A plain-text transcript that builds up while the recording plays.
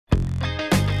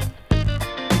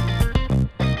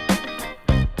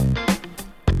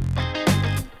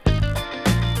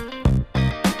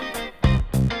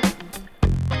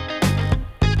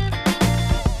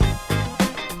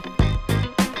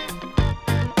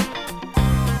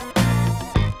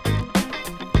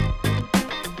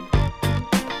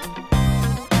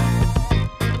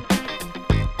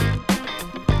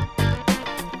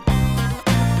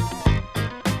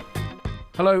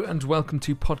Hello and welcome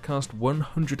to podcast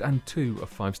 102 of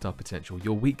 5 Star Potential,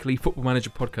 your weekly Football Manager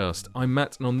podcast. I'm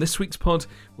Matt, and on this week's pod,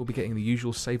 we'll be getting the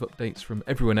usual save updates from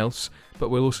everyone else, but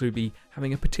we'll also be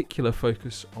having a particular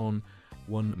focus on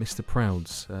one Mr.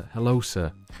 Prouds. Hello,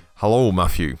 sir. Hello,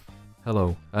 Matthew.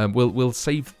 Hello. We'll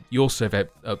save your save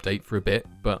update for a bit,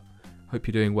 but hope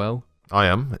you're doing well. I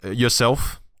am.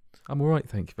 Yourself? I'm all right,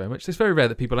 thank you very much. It's very rare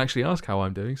that people actually ask how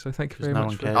I'm doing, so thank you very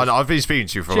much. I know, I've been speaking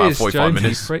to you for Cheers, about 45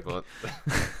 minutes. Prick.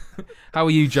 How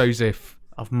are you, Joseph?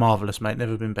 I'm marvellous, mate.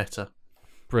 Never been better.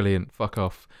 Brilliant. Fuck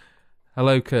off.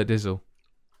 Hello, Kurt Dizzle.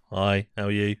 Hi, how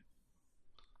are you?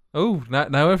 Oh,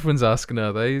 now everyone's asking,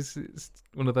 are they? It's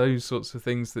one of those sorts of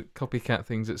things that copycat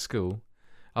things at school.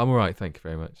 I'm all right, thank you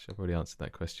very much. I've already answered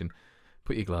that question.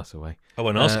 Put your glass away. I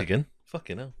won't ask again.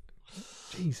 Fucking hell.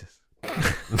 Jesus.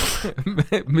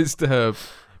 Mr. Herb,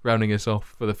 rounding us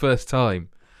off for the first time.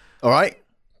 All right.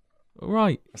 All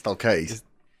right. That's not case.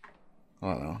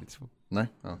 I don't know. No?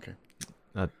 Okay.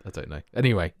 I don't know.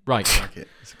 Anyway, right. I like it.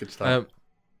 It's a good start.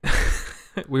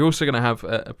 We're also going to have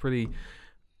a pretty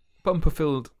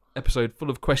bumper-filled episode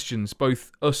full of questions,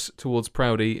 both us towards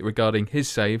Proudy regarding his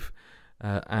save,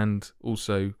 and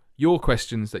also your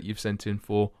questions that you've sent in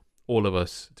for all of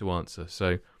us to answer.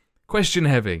 So, question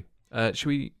heavy.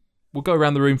 We'll go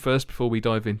around the room first before we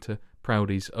dive into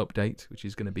Proudy's update, which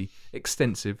is going to be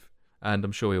extensive, and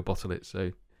I'm sure he'll bottle it,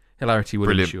 so hilarity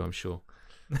will ensue, I'm sure.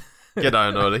 Get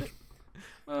down early.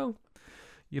 Well,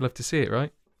 you'll have to see it,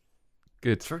 right?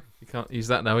 Good. True. You can't use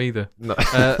that now either. No.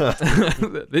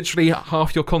 Literally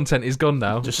half your content is gone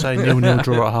now. Just say 0-0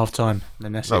 draw at half time.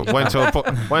 Then that's it. Wait until I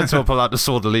pull out the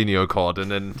Sordelino card and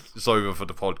then it's over for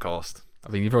the podcast. I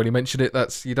mean, you've already mentioned it.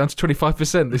 You're down to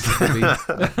 25%. This is going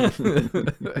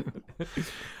to be...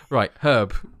 Right,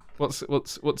 Herb. What's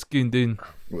Gundun?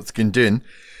 What's Gundun?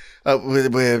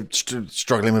 We're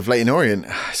struggling with Leyton Orient.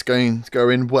 It's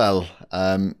going well.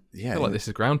 I feel like this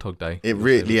is Groundhog Day. It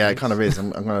really, it kind of is.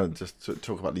 I'm going to just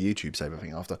talk about the YouTube save, I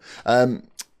think, after.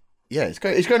 It's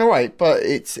going all right, but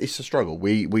it's a struggle.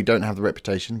 We don't have the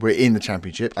reputation. We're in the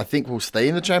Championship. I think we'll stay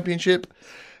in the Championship,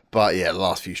 but yeah, the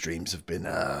last few streams have been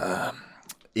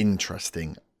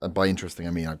interesting. By interesting, I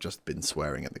mean I've just been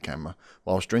swearing at the camera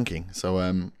whilst drinking. So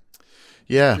Isn't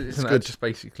it's that good. just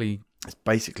basically... It's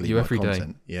basically you my every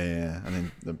content. Day. Yeah.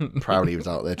 And then Proudly was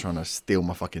out there trying to steal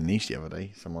my fucking niche the other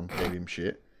day. Someone gave him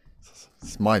shit.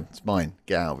 It's mine.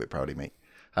 Get out of it, Proudly, mate.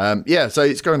 So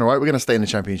it's going all right. We're going to stay in the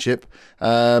Championship.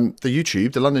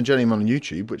 The London Journeyman on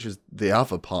YouTube, which is the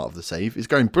other part of the save, is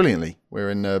going brilliantly.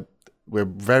 We're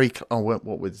very... what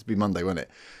would this be? Monday, won't it?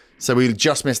 So we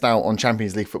just missed out on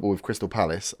Champions League football with Crystal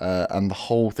Palace. And the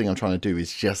whole thing I'm trying to do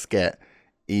is just get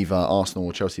either Arsenal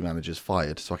or Chelsea managers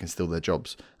fired so I can steal their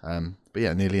jobs. But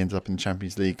yeah, nearly ended up in the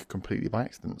Champions League completely by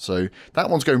accident. So that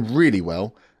one's going really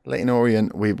well. Leyton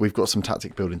Orient, we've got some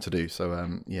tactic building to do.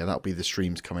 So that'll be the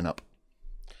streams coming up.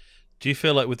 Do you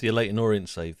feel like with your Leyton Orient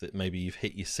save that maybe you've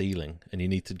hit your ceiling and you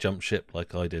need to jump ship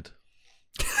like I did?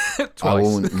 Twice. I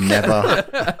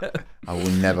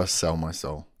will never sell my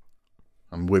soul.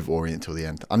 I'm with Orient till the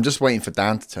end. I'm just waiting for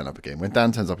Dan to turn up again. When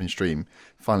Dan turns up in stream,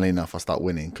 funnily enough, I start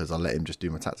winning because I let him just do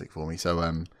my tactic for me. So,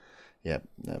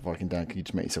 Viking Dan, can you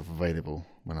just make yourself available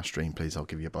when I stream, please? I'll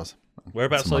give you a buzz.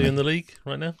 Whereabouts are you in the league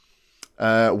right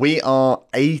now? We are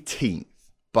 18th,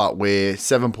 but we're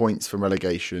 7 points from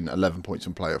relegation, 11 points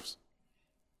from playoffs.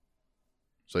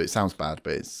 So it sounds bad,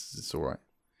 but it's all right.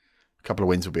 A couple of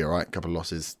wins will be all right. A couple of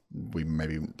losses, we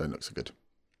maybe don't look so good.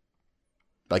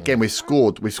 But again, we've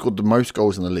scored the most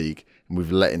goals in the league, and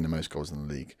we've let in the most goals in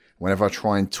the league. Whenever I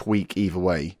try and tweak either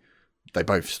way, they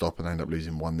both stop and end up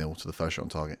losing 1-0 to the first shot on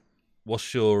target.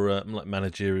 What's your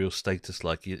managerial status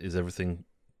like? Is everything?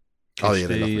 Oh yeah,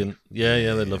 they love me.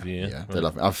 They love you. Yeah, they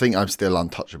love me. I think I'm still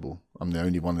untouchable. I'm the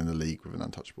only one in the league with an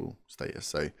untouchable status.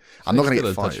 So I'm not going to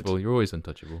get fired. Untouchable. You're always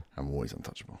untouchable. I'm always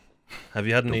untouchable. Have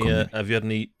you had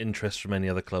any interest from any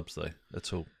other clubs though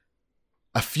at all?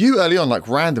 A few early on, like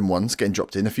random ones getting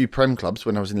dropped in. A few Prem clubs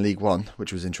when I was in League One,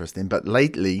 which was interesting. But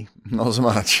lately, not so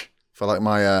much. I feel like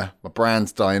my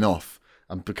brand's dying off.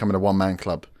 I'm becoming a one-man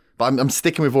club. But I'm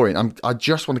sticking with Orient. I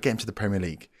just want to get into the Premier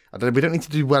League. We don't need to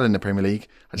do well in the Premier League.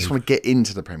 I just want to get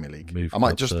into the Premier League. Move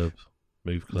clubs. No,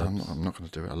 I'm not going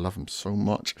to do it. I love them so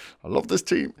much. I love this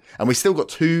team. And we still got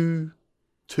two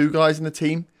guys in the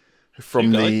team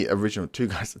from the original. Two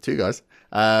guys.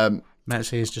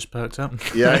 Matt's ears just perked up.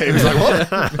 Yeah, it was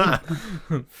like,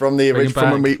 what? From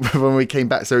when we came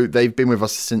back. So they've been with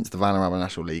us since the Vanarama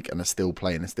National League and are still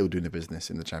playing and still doing the business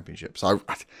in the Championship. So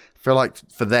I feel like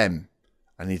for them,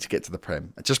 I need to get to the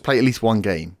Prem. I just play at least one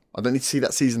game. I don't need to see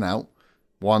that season out.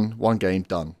 One game,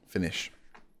 done, finish.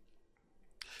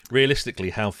 Realistically,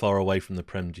 how far away from the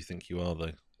Prem do you think you are,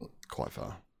 though? Quite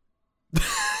far.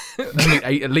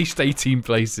 At least 18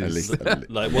 places.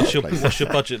 Like, what's your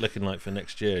budget looking like for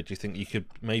next year? Do you think you could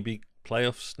maybe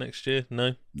playoffs next year?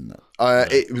 No.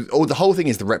 The whole thing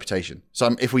is the reputation.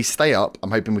 So if we stay up,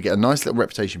 I'm hoping we get a nice little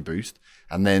reputation boost,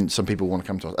 and then some people want to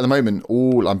come to us. At the moment,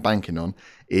 all I'm banking on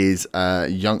is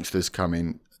youngsters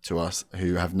coming to us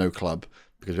who have no club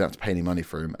because we don't have to pay any money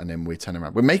for them, and then we're turning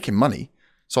around. We're making money.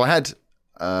 So I had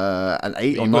an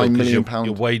 £8 or £9 million.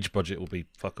 Your wage budget will be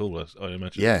fuck all, I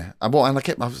imagine. Yeah, and I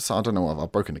don't know,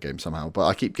 I've broken the game somehow, but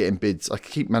I keep getting bids. I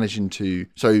keep managing to.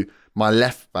 So my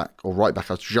left back or right back,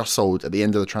 I was just sold at the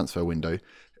end of the transfer window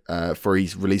for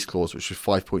his release clause, which was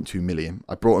 5.2 million.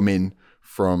 I brought him in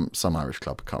from some Irish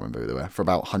club, I can't remember who they were, for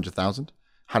about 100,000.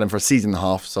 Had him for a season and a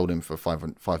half, sold him for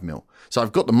 5 mil. So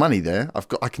I've got the money there.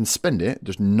 I can spend it.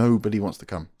 Just nobody wants to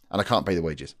come, and I can't pay the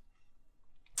wages.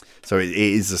 So it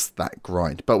is just that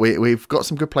grind. But we've got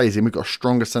some good players in. We've got a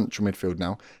stronger central midfield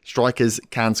now. Strikers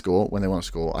can score when they want to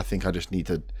score. I think I just need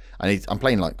to. I'm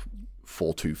playing like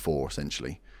 4-2-4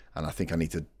 essentially, and I think I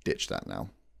need to ditch that now.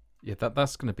 Yeah,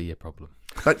 that's going to be a problem.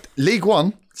 But League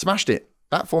One smashed it.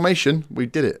 That formation, we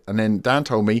did it. And then Dan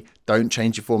told me, don't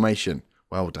change your formation.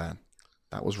 Well, Dan,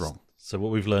 that was wrong. So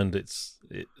what we've learned, it's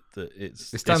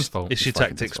Dan's fault. It's your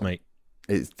tactics, mate.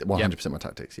 It's 100% my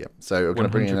tactics. Yeah. So we're going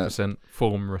to bring in 100%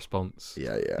 form response.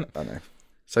 Yeah, I know.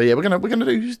 So yeah, we're gonna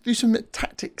do some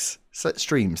tactics set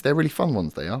streams. They're really fun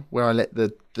ones. They are where I let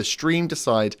the stream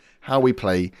decide how we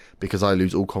play because I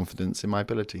lose all confidence in my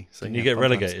ability. So Didn't you get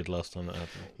relegated last time that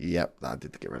happened? Yep, I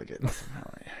did get relegated last time.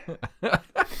 All right.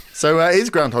 So it is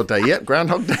Groundhog Day. Yep,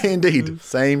 Groundhog Day indeed.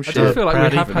 Same shit. I do feel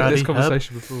like we have had this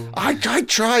conversation before. I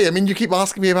try. I mean, you keep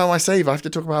asking me about my save. I have to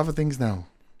talk about other things now,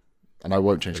 and I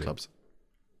won't change clubs.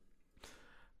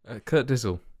 Kurt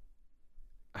Dizzle,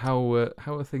 how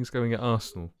are things going at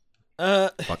Arsenal?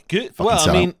 Good. Well,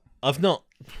 I mean, I've not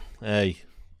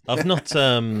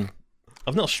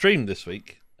streamed this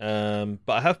week, but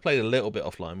I have played a little bit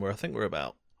offline. Where I think we're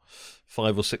about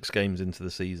 5 or 6 games into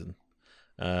the season,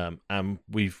 and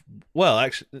we've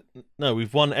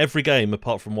won every game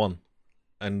apart from one,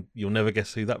 and you'll never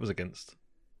guess who that was against.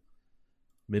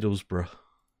 Middlesbrough.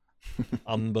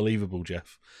 Unbelievable,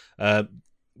 Jeff.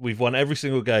 We've won every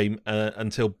single game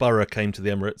until Borough came to the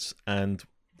Emirates and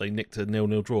they nicked a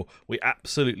 0-0 draw. We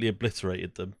absolutely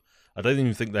obliterated them. I don't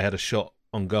even think they had a shot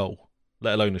on goal,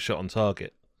 let alone a shot on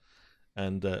target.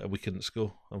 And we couldn't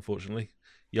score, unfortunately.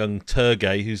 Young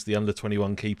Turgay, who's the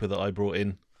under-21 keeper that I brought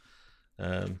in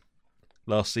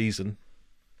last season,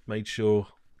 made sure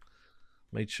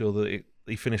that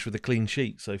he finished with a clean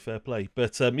sheet, so fair play.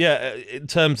 But in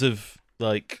terms of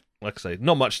like I say,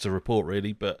 not much to report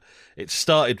really, but it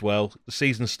started well. The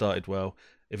season started well.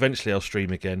 Eventually I'll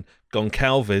stream again.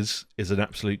 Goncalves is an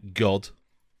absolute god.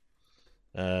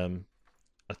 I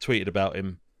tweeted about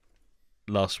him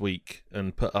last week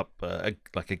and put up a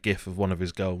gif of one of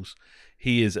his goals.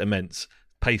 He is immense.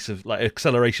 Pace of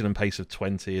acceleration and pace of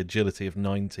 20, agility of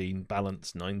 19,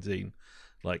 balance 19.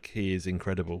 He is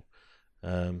incredible.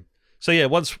 So yeah,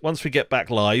 once we get back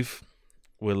live,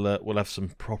 we'll have some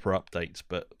proper updates,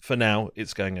 but for now,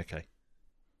 it's going okay.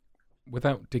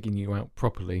 Without digging you out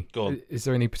properly, go on. Is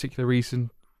there any particular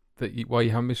reason why you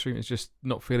haven't been streaming? It's just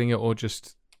not feeling it, or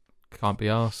just can't be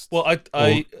asked? Well,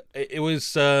 it was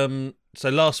so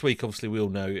last week. Obviously, we all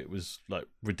know it was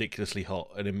ridiculously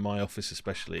hot, and in my office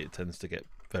especially, it tends to get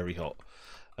very hot.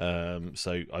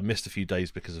 So I missed a few days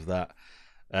because of that.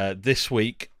 This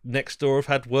week, Nextdoor have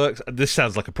had works. This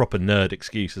sounds like a proper nerd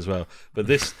excuse as well. But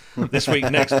this week,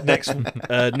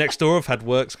 Nextdoor have had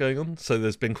works going on, so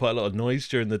there's been quite a lot of noise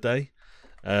during the day.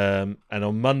 And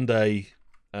on Monday,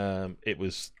 it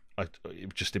was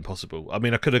just impossible. I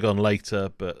mean, I could have gone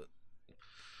later, but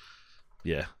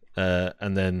yeah.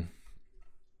 And then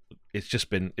it's just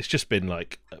been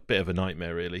like a bit of a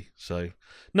nightmare, really. So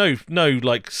no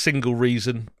single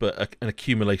reason, but an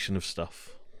accumulation of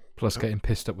stuff. Plus getting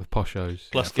pissed up with poshos.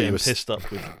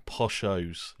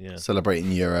 Yeah.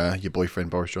 Celebrating your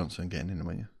boyfriend Boris Johnson getting in,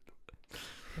 weren't you?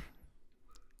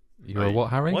 You were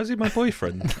what, Harry? Why is he my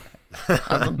boyfriend?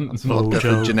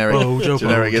 Bojo, generic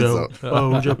insult.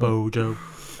 Bojo.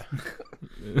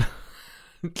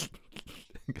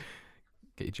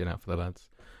 Get your gin out for the lads.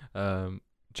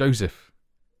 Joseph.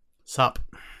 Sup.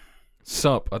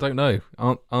 I don't know.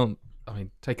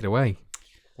 Take it away.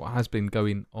 What has been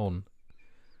going on?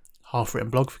 Half-written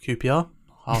blog for QPR.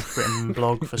 Half-written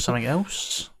blog for something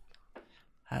else.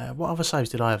 What other saves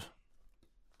did I have?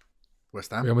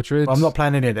 West Ham. Real Madrid. Well, I'm not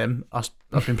playing any of them. I've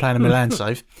been playing a Milan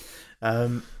save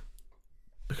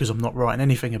because I'm not writing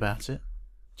anything about it.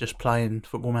 Just playing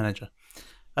Football Manager.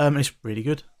 It's really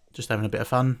good. Just having a bit of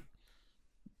fun.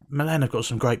 Milan have got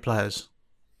some great players.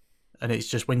 And it's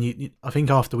just when I think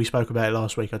after we spoke about it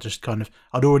last week,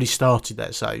 I'd already started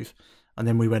that save. And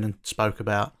then we went and spoke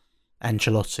about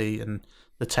Ancelotti and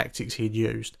the tactics he'd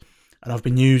used. And I've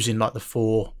been using like the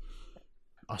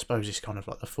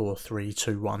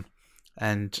 4-3-2-1.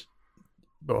 And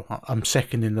well, I'm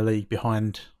second in the league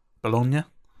behind Bologna.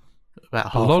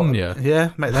 About Bologna?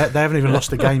 Yeah, mate, they haven't even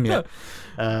lost a game yet.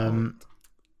 I'm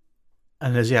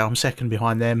second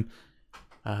behind them.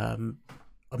 I'm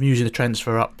using a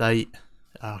transfer update.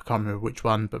 I can't remember which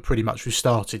one, but pretty much we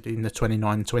started in the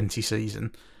 29-20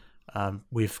 season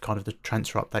with kind of the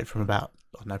transfer update from about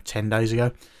 10 days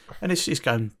ago, and it's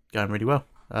going really well.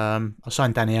 I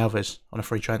signed Dani Alves on a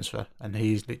free transfer, and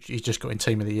he's just got in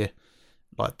team of the year,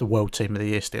 like the world team of the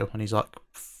year still, and he's like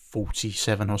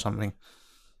 47 or something.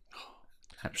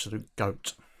 Absolute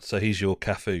goat. So he's your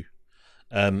Cafu.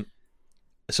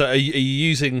 So are you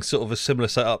using sort of a similar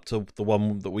setup to the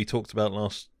one that we talked about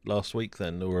last week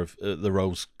then, or are the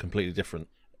roles completely different?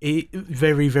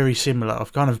 Very, very similar.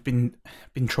 I've kind of been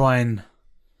trying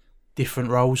different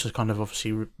roles. I kind of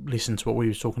obviously listened to what we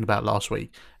were talking about last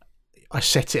week. I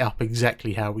set it up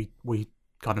exactly how we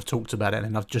kind of talked about it,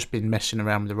 and I've just been messing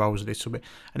around with the roles a little bit,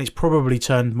 and it's probably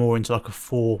turned more into like a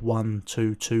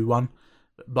 4-1-2-2-1,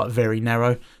 but very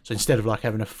narrow. So instead of like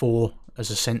having a 4 as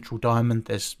a central diamond,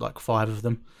 there's like 5 of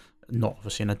them, not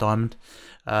obviously in a diamond.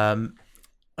 And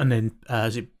then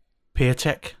is it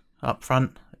Piatek up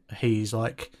front? He's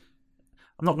like,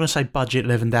 I'm not going to say budget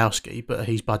Lewandowski, but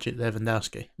he's budget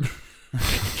Lewandowski.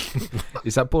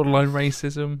 Is that borderline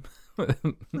racism? Yeah,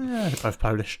 they're both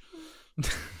Polish.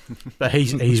 But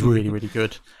he's really, really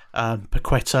good.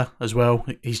 Paqueta as well.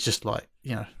 He's just like,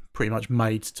 pretty much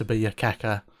made to be a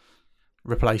Kaka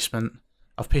replacement.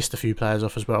 I've pissed a few players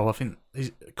off as well. I think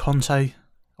Conte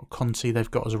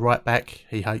they've got as a right back.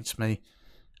 He hates me.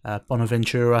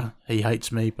 Bonaventura, he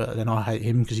hates me, but then I hate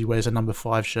him because he wears a number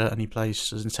 5 shirt and he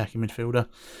plays as an attacking midfielder.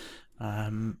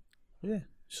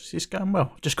 It's going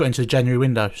well. Just got into the January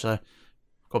window, so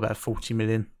got about 40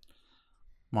 million.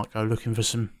 Might go looking for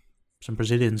some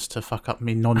Brazilians to fuck up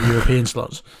me non-European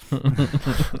slots.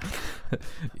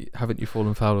 Haven't you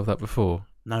fallen foul of that before?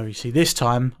 No, you see, this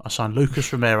time I signed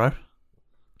Lucas Romero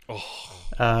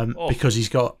because he's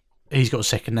got a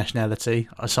second nationality.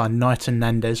 I signed Nahitan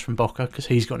Nandez from Boca because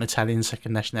he's got an Italian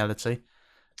second nationality.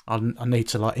 I need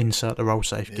to like insert the roll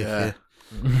safe gift here.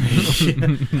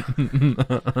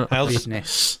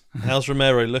 How's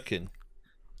Romero looking?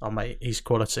 Oh mate, he's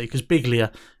quality because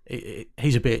Biglia,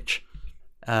 he's a bitch,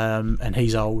 and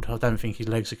he's old. I don't think his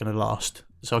legs are going to last.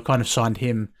 So I kind of signed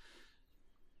him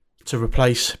to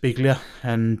replace Biglia,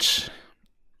 and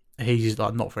he's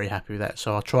like not very happy with that.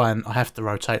 So I have to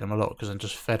rotate them a lot because I'm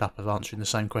just fed up of answering the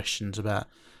same questions about,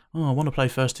 I want to play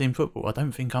first team football. I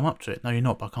don't think I'm up to it. No, you're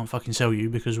not, but I can't fucking sell you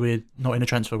because we're not in a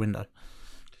transfer window.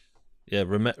 Yeah,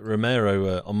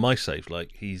 Romero on my save,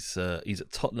 like he's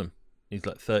at Tottenham. He's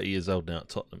like 30 years old now at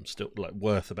Tottenham, still like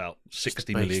worth about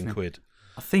 60 million quid.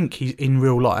 I think he's in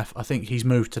real life. I think he's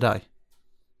moved today.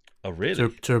 Oh, really?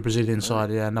 To a Brazilian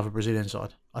side, yeah, another Brazilian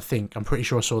side. I'm pretty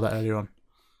sure I saw that earlier on.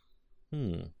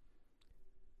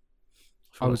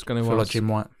 I was going to feel like ask Jim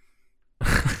White.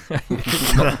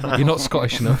 You're not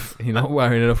Scottish enough. You're not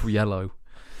wearing enough yellow.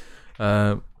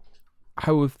 How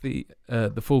have the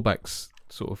fullbacks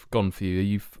sort of gone for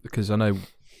you? Because I know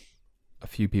a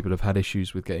few people have had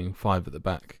issues with getting 5 at the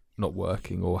back not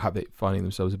working or finding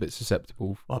themselves a bit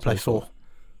susceptible. I play 4.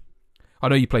 I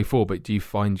know you play 4, but do you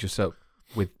find yourself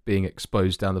with being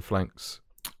exposed down the flanks?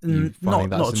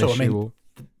 Not at all. I mean,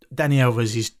 Dani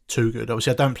Alves is too good.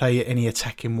 Obviously, I don't play any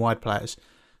attacking wide players,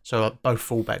 so both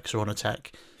fullbacks are on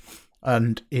attack,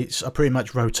 and I pretty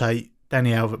much rotate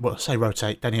Dani Alves. Well, I say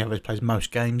rotate. Dani Alves plays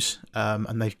most games,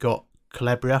 and they've got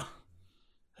Calabria,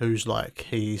 who's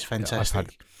he's fantastic. Yeah, I've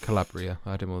had Calabria.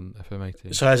 I had him on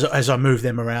FM18. So as I move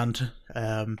them around,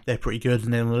 they're pretty good.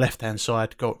 And then on the left hand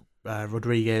side, got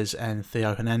Rodriguez and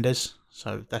Theo Hernandez.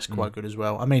 So that's quite good as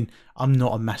well. I mean, I'm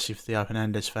not a massive Theo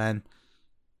Hernandez fan,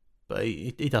 but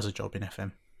he does a job in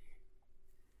FM.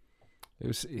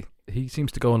 He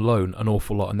seems to go on loan an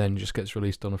awful lot and then just gets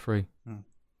released on a free,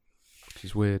 which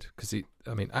is weird because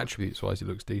attributes wise he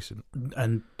looks decent.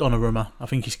 And Donnarumma, I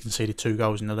think he's conceded 2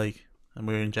 goals in the league, and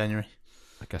we're in January.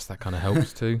 I guess that kind of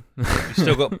helps too. You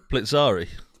still got Blizzari?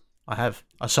 I have.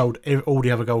 I sold all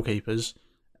the other goalkeepers,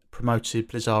 promoted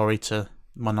Blizzari to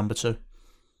my number 2.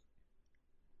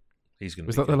 He's going to.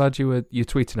 Was that the lad you were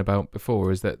tweeting about before?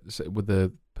 Or is that with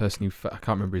the person I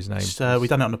can't remember his name? We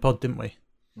done it on the pod, didn't we?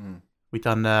 We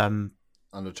done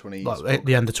under 20s. Like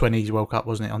the under 20s World Cup,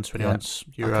 wasn't it? Under 21s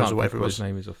I Euros can't or whatever think it what was. his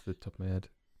name is off the top of my head.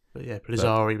 But yeah,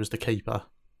 Pellizzari was the keeper.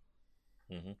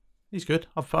 Mhm. He's good.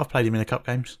 I've played him in a cup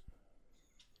games.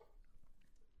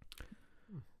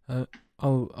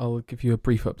 I'll give you a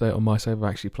brief update on my save. I've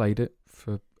actually played it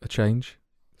for a change,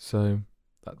 so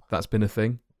that's been a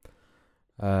thing.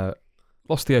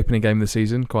 Lost the opening game of the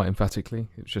season quite emphatically.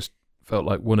 It just felt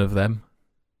like one of them,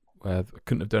 where I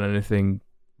couldn't have done anything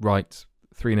right.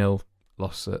 3-0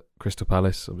 loss at Crystal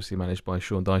Palace, obviously managed by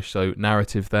Sean Dyche. So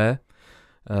narrative there.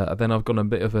 Then I've gone a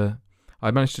bit of a. I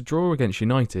managed to draw against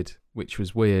United, which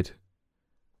was weird.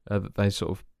 They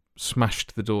sort of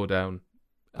smashed the door down,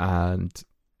 and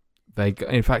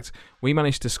in fact, we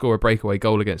managed to score a breakaway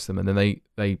goal against them, and then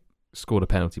they scored a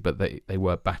penalty, but they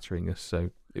were battering us, so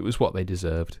it was what they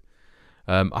deserved.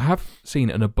 I have seen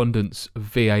an abundance of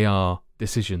VAR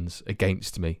decisions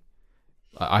against me.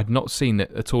 I'd not seen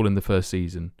it at all in the first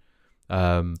season.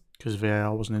 Because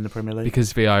VAR wasn't in the Premier League.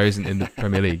 Because VAR isn't in the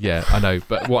Premier League, yeah, I know.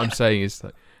 But what I'm saying is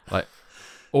that,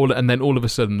 all of a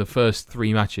sudden, the first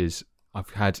 3 matches,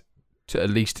 I've had at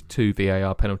least 2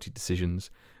 VAR penalty decisions,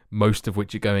 most of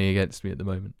which are going against me at the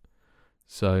moment.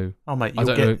 So, oh mate, I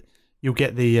don't know. You'll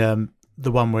get the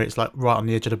one where it's like right on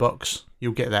the edge of the box.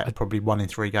 You'll get that probably 1 in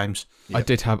 3 games. Yep.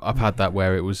 I've had that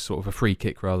where it was sort of a free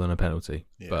kick rather than a penalty.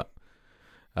 Yeah.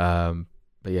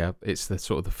 But yeah, it's the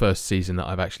sort of the first season that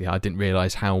I didn't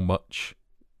realise how much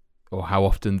or how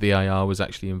often VAR was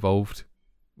actually involved,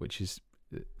 which is,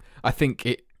 I think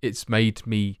it's made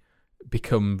me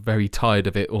become very tired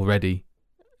of it already.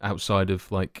 Outside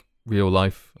of like real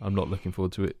life, I'm not looking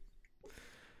forward to it.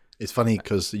 It's funny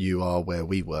because you are where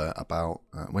we were about.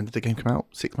 When did the game come out?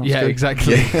 6 months Yeah, ago?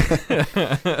 exactly.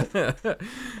 Yeah.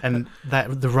 And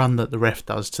the run that the ref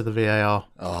does to the VAR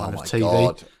Oh my TV,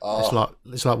 god! Oh.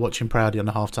 it's like watching Proudy on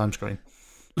the half-time screen.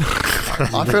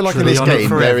 I feel like in Literally this on it game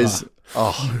forever. there is.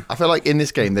 Oh, I feel like in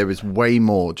this game there is way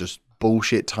more just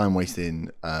bullshit time wasting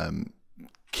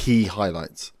key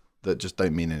highlights that just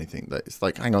don't mean anything. That it's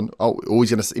like, hang on,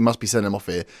 he must be sending him off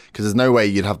here because there's no way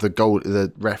you'd have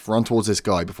the ref run towards this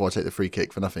guy before I take the free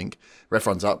kick for nothing. Ref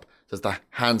runs up, says the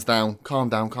hands down, calm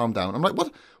down. I'm like,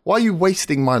 what? Why are you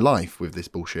wasting my life with this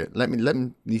bullshit? Let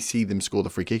me see them score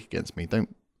the free kick against me.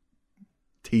 Don't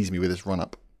tease me with this run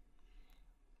up.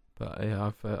 But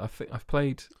yeah, I've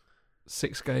played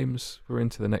 6 games. We're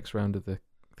into the next round of the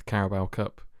Carabao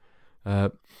Cup.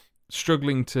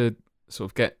 Struggling to sort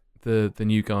of get the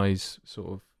new guys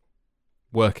sort of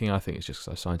working. I think it's just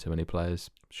because I signed too many players.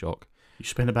 Shock. You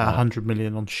spent about 100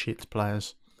 million on shit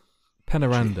players.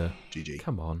 GG.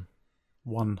 Come on.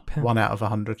 One out of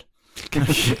 100.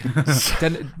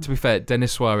 To be fair,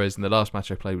 Denis Suarez in the last match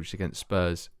I played, which was against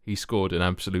Spurs, he scored an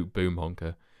absolute boom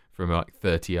honker from like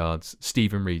 30 yards.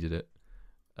 Stephen Reed did it.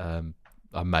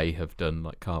 I may have done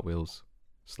like cartwheels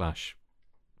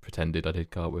 / pretended I did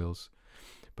cartwheels.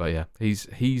 But yeah,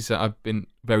 he's. I've been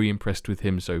very impressed with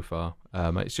him so far.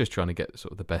 It's just trying to get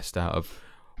sort of the best out of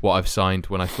what I've signed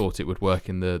when I thought it would work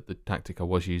in the tactic I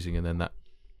was using, and then that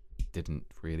didn't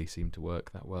really seem to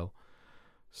work that well.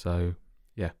 So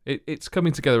yeah, it's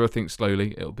coming together, I think,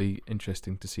 slowly. It'll be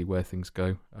interesting to see where things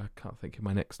go. I can't think who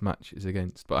my next match is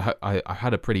against, but I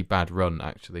had a pretty bad run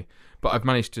actually. But I've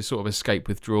managed to sort of escape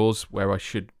with draws where I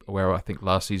think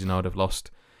last season I would have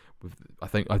lost.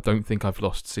 I don't think I've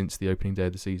lost since the opening day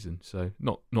of the season, so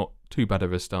not too bad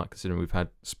of a start considering we've had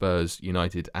Spurs,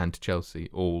 United, and Chelsea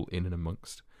all in and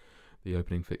amongst the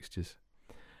opening fixtures.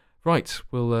 Right,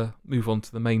 we'll move on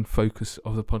to the main focus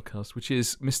of the podcast, which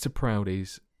is Mr.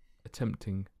 Proudy's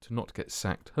attempting to not get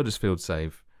sacked Huddersfield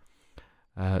save.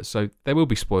 So there will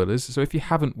be spoilers. So if you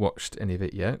haven't watched any of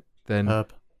it yet, then I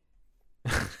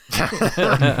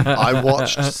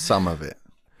watched some of it.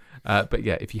 But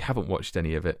yeah, if you haven't watched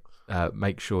any of it,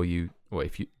 make sure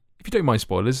if you don't mind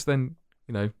spoilers, then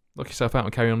lock yourself out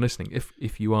and carry on listening.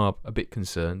 If you are a bit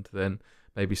concerned, then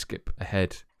maybe skip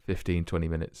ahead 15-20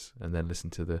 minutes and then listen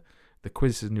to the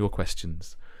quiz and your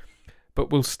questions. But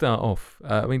we'll start off.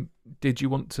 Did you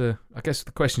want to? I guess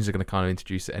the questions are going to kind of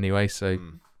introduce it anyway. So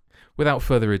without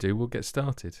further ado, we'll get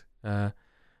started.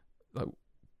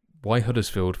 Why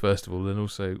Huddersfield, first of all, and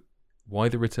also why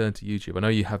the return to YouTube? I know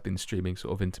you have been streaming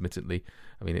sort of intermittently.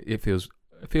 I mean, it feels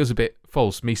a bit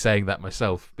false me saying that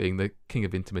myself, being the king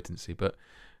of intermittency. But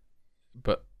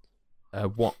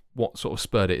what sort of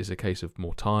spurred it? Is it a case of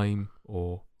more time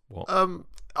or what?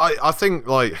 I think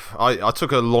I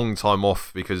took a long time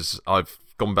off because I've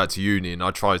gone back to uni and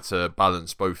I tried to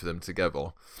balance both of them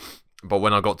together. But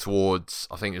when I got towards,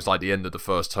 I think it was like the end of the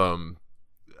first term,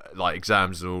 like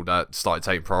exams and all that started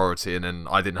taking priority, and then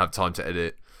I didn't have time to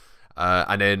edit.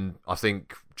 And then I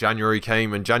think January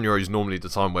came, and January is normally the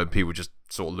time when people just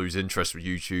sort of lose interest with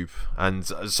YouTube, and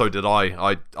so did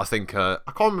I. I think I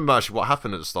can't remember actually what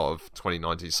happened at the start of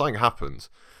 2019. Something happened,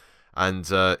 and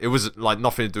it was like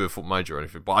nothing to do with Football Manager or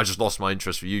anything, but I just lost my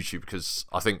interest for YouTube because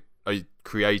I think a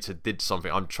creator did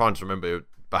something. I'm trying to remember it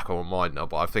back on my mind now,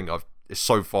 but I think it's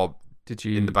so far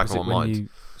in the back of my mind. When you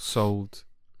sold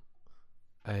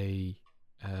a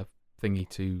thingy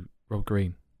to Rob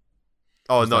Green?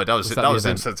 Oh no, that was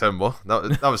in September.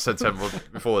 That was September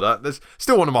before that. There's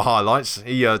still one of my highlights.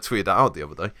 He tweeted that out the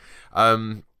other day.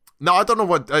 No, I don't know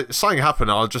what something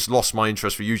happened. I just lost my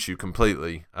interest for YouTube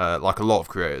completely, like a lot of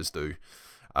creators do.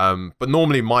 But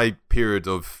normally my period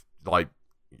of like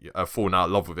falling out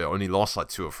of love with it only lasts like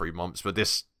 2 or 3 months. But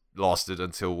this lasted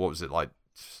until what was it, like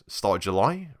start of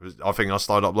July? I think I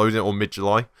started uploading it or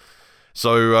mid-July.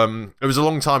 So it was a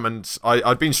long time, and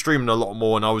I'd been streaming a lot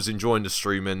more, and I was enjoying the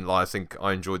streaming. Like, I think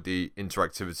I enjoyed the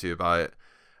interactivity about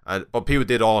it. But people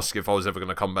did ask if I was ever going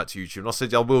to come back to YouTube, and I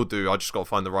said, yeah, I will do. I just got to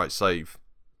find the right save.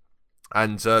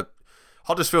 And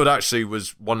Huddersfield actually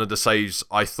was one of the saves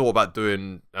I thought about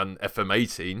doing an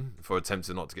FM18 for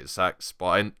attempting not to get sacked,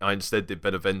 but I instead did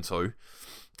Benevento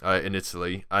in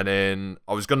Italy. And then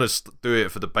I was going to do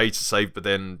it for the beta save, but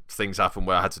then things happened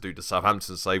where I had to do the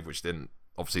Southampton save, which didn't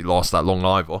obviously last that long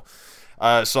either.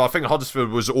 So I think Huddersfield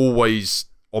was always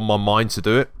on my mind to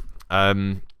do it.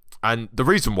 And the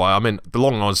reason why, I mean, the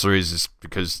long answer is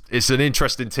because it's an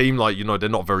interesting team. Like, you know, they're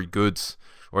not very good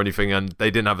or anything, and they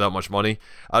didn't have that much money.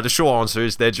 The short answer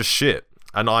is they're just shit.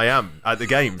 And I am at the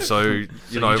game, so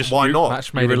you know, why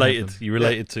not? You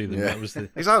related to them. Yeah. That was the...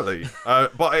 Exactly.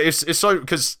 But it's so,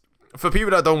 because for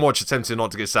people that don't watch Attempting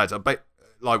Not to Get Sacked,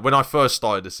 like when I first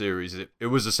started the series, it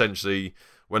was essentially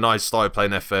when I started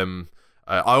playing FM.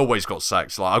 I always got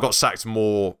sacked. Like I got sacked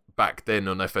more back then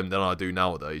on FM than I do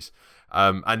nowadays.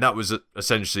 And that was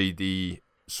essentially the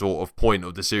sort of point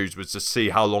of the series, was to see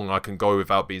how long I can go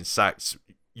without being sacked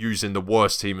using the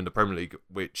worst team in the Premier League,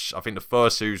 which I think the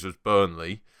first series was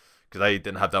Burnley, because they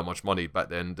didn't have that much money back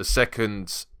then. The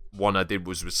second one I did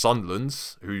was with Sunderland,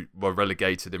 who were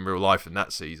relegated in real life in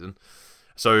that season.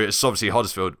 So it's obviously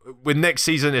Huddersfield. With next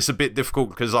season, it's a bit difficult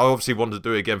because I obviously want to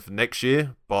do it again for next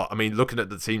year. But, I mean, looking at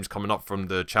the teams coming up from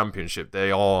the Championship,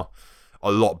 they are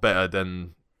a lot better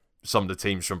than some of the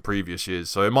teams from previous years.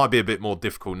 So it might be a bit more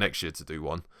difficult next year to do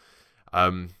one.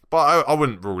 But I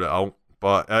wouldn't rule it out.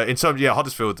 But in terms of,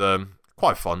 Huddersfield,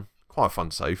 quite a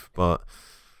fun save. But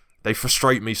they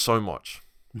frustrate me so much.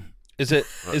 Is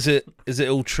it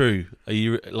all true? Are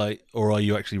you or are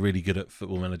you actually really good at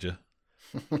Football Manager?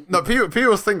 No,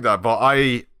 people think that, but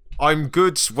I'm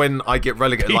good when I get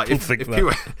relegated. People like if think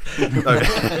people,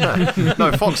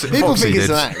 no, Foxy think it's did.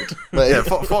 an act. But Yeah,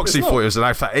 Foxy thought it was an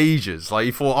act for ages. Like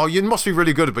he thought, oh, you must be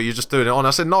really good, but you're just doing it on.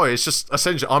 I said, no, it's just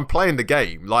essentially I'm playing the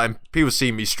game. Like, and people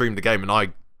see me stream the game, and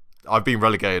I've been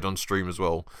relegated on stream as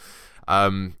well.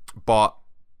 But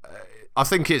I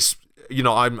think it's, you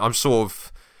know, I'm sort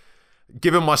of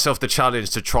giving myself the challenge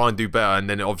to try and do better, and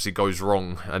then it obviously goes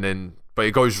wrong, but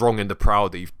it goes wrong in the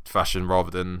Proudy fashion rather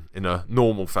than in a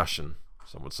normal fashion,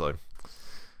 some would say.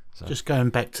 So. Just going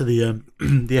back to the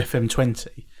the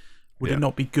FM20, would it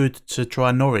not be good to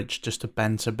try Norwich just to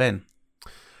banter Ben?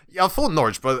 Yeah, I thought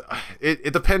Norwich, but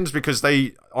it depends because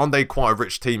aren't they quite a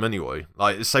rich team anyway?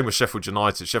 Like the same with Sheffield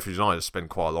United. Sheffield United spend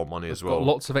quite a lot of money as well. Got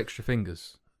lots of extra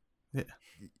fingers.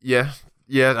 Yeah.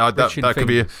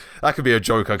 That could be a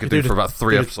joke I could do for about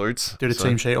 3 episodes. Do the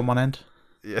team sheet on one end.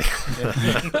 Yeah.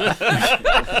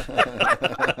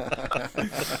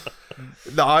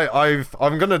 No,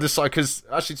 I'm gonna decide, because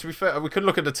actually, to be fair, we could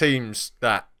look at the teams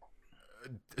that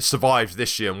survived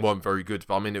this year and weren't very good.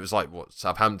 But I mean, it was like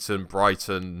Southampton,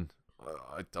 Brighton.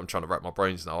 I'm trying to wrap my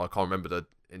brains now. I can't remember the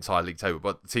entire league table,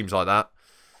 but teams like that.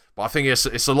 But I think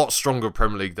it's a lot stronger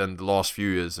Premier League than the last few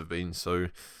years have been. So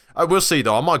we'll see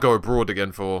though. I might go abroad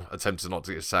again for attempting not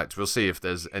to get sacked. We'll see if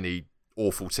there's any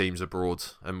awful teams abroad,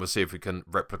 and we'll see if we can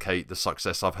replicate the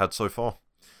success I've had so far.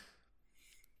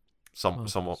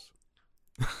 Somewhat.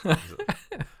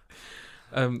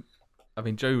 I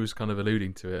mean, Joe was kind of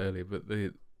alluding to it earlier, but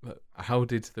how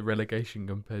did the relegation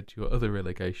compare to your other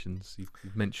relegations? You've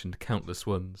mentioned countless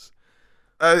ones.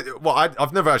 Well,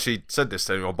 I've never actually said this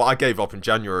to anyone, but I gave up in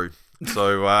January.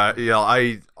 So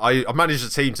I managed the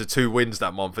team to 2 wins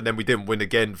that month, and then we didn't win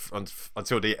again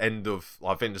until the end of,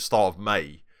 I think, the start of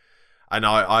May. And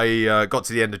I got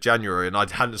to the end of January, and I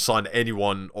hadn't signed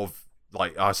anyone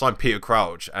I signed Peter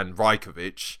Crouch and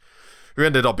Rajkovic, who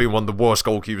ended up being one of the worst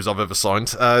goalkeepers I've ever signed.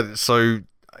 So,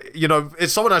 you know,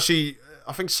 it's someone actually,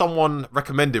 I think someone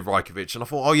recommended Rajkovic, and I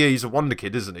thought, oh yeah, he's a wonder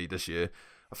kid, isn't he, this year?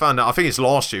 I found out, I think it's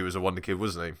last year he was a wonder kid,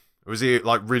 wasn't he? Was he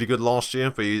like really good last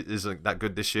year, but he isn't that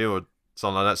good this year or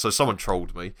something like that? So someone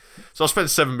trolled me. So I spent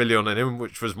 7 million on him,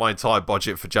 which was my entire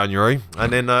budget for January,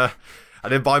 and then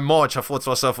by March I thought to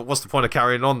myself, what's the point of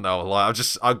carrying on now? Like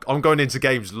I'm going into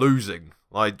games losing.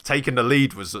 Like taking the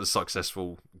lead was a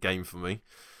successful game for me.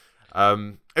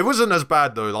 It wasn't as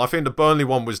bad though. I think the Burnley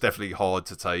one was definitely hard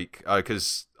to take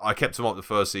because I kept them up the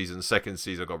first season. The second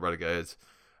season I got relegated.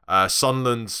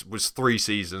 Sunderland was 3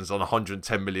 seasons on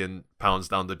 £110 million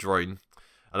down the drain,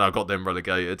 and I got them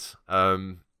relegated.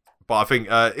 But I think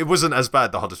it wasn't as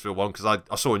bad, the Huddersfield one, because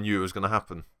I sort of knew it was going to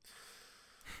happen.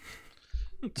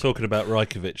 Talking about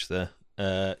Rajkovic there,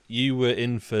 you were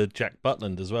in for Jack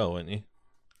Butland as well, weren't you?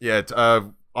 Yeah,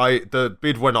 the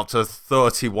bid went up to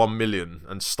 31 million,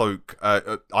 and Stoke,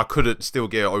 I couldn't still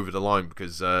get it over the line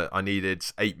because I needed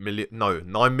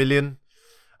 9 million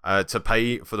to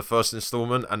pay for the first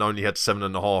instalment, and only had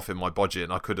 7.5 in my budget,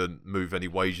 and I couldn't move any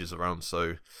wages around.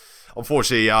 So,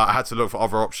 unfortunately, I had to look for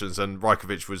other options, and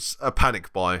Rajkovic was a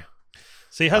panic buy.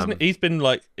 See, he's been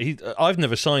like I've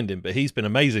never signed him, but he's been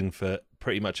amazing for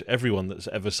pretty much everyone that's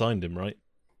ever signed him, right?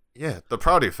 Yeah, the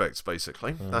Proudy effects,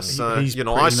 basically. That's He's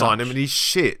I signed him and he's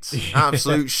shit,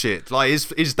 absolute shit. Like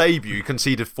his debut, he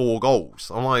conceded 4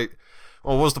 goals. I'm like,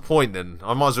 well, what's the point then?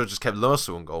 I might as well just kept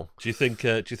Lersu on goal. Do you think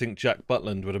Jack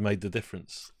Butland would have made the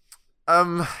difference?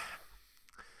 I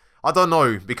don't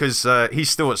know because he's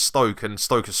still at Stoke and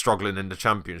Stoke is struggling in the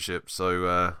Championship.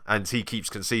 So and he keeps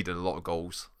conceding a lot of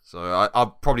goals. So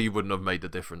I probably wouldn't have made the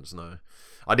difference. No,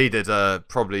 I needed a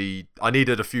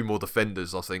few more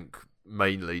defenders. I think.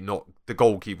 Mainly, not the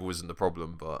goalkeeper wasn't the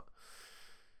problem, but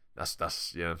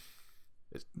that's yeah.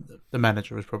 The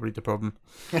manager was probably the problem.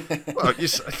 Well,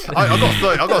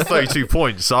 I got 32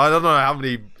 points, so I don't know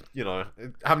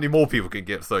how many more people can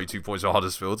get 32 points at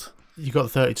Huddersfield. You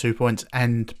got 32 points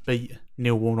and beat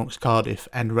Neil Warnock's Cardiff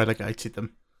and relegated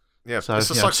them. Yeah, so,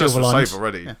 it's a successful save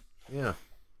already. Yeah.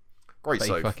 Great But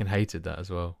save. he fucking hated that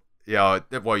as well. Yeah,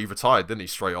 well, he retired, didn't he?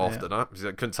 Straight after that, he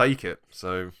couldn't take it.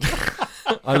 So.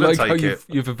 I like how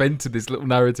you've invented this little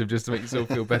narrative just to make yourself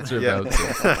feel better about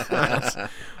it.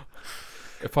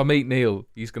 If I meet Neil,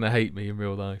 he's going to hate me in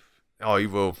real life. Oh, he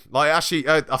will. Like, actually,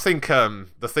 I think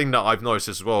the thing that I've noticed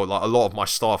as well, like a lot of my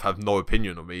staff have no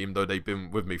opinion of me, even though they've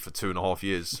been with me for 2.5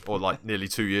 years, or like nearly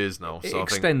 2 years now. It So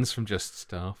extends from just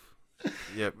staff.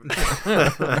 Yeah.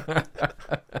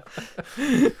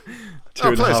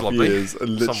 2.5 years and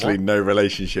literally no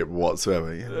relationship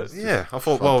whatsoever. Yeah, I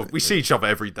thought, well, we see each other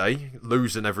every day,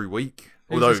 losing every week.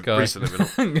 Who's Although this guy? recently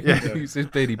we're not. Yeah. Who's this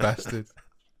beardy bastard?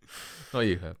 Not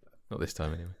you, Herb. Not this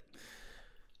time,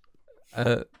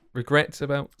 anyway. Regrets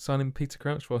about signing Peter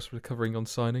Crouch whilst recovering on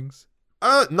signings?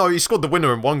 No, he scored the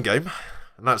winner in one game,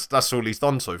 and that's all he's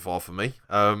done so far for me.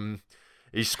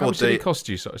 He How scored much did he cost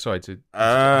you? Sorry to.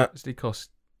 Did he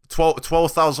cost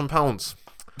 £12,000?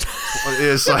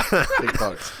 Yes. Big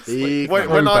bucks. It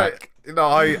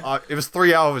was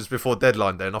 3 hours before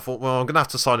deadline day, and I thought, well, I'm gonna have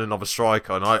to sign another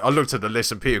striker. And I looked at the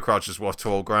list, and Peter Crouch is worth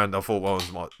 12 grand. I thought, well,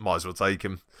 might as well take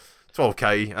him.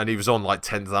 12k, and he was on like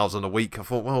 10,000 a week. I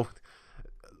thought, well,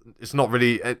 it's not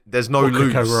really. There's no What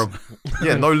could lose. go wrong?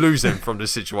 Yeah, no losing from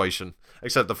this situation,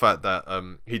 except the fact that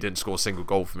he didn't score a single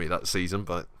goal for me that season.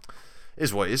 But it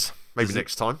is what it is. Maybe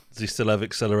next time. Does he still have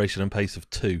acceleration and pace of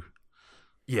 2?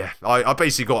 Yeah, I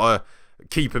basically got to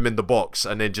keep him in the box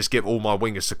and then just get all my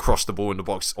wingers to cross the ball in the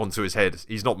box onto his head.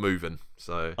 He's not moving.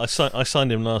 So I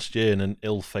signed him last year in an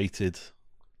ill-fated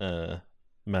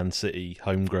Man City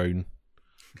homegrown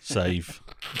save.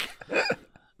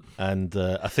 And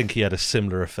I think he had a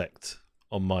similar effect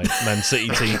on my Man City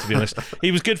team, to be honest.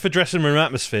 He was good for dressing room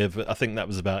atmosphere, but I think that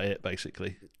was about it,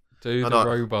 basically. do the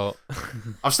robot?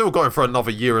 I've still got him for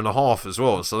another 1.5 years as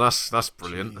well, so that's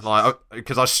brilliant. Jeez. Like,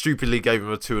 because I stupidly gave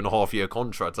him a 2.5 year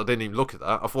contract. I didn't even look at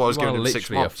that. I thought I was giving him 6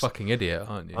 literally months. a fucking idiot,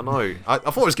 aren't you? I know. I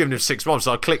thought I was giving him 6 months,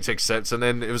 so I clicked accept, and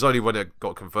then it was only when it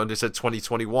got confirmed it said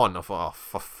 2021. I thought, oh,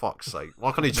 for fuck's sake,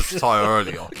 why can't he just retire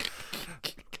earlier?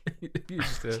 You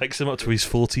just, Takes him up to his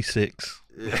 46.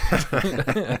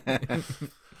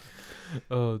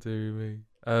 oh dear me.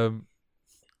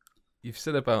 You've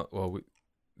said about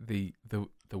the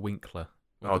Winkler.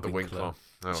 Oh, the Winkler.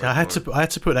 Oh, See, I had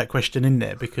to put that question in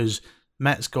there because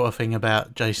Matt's got a thing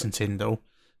about Jason Tyndall.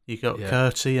 You got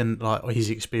Curtie and like his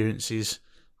experiences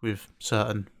with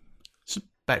certain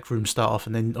backroom staff,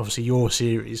 and then obviously your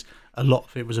series. A lot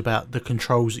of it was about the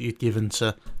controls that you'd given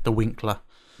to the Winkler.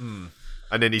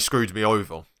 and then he screwed me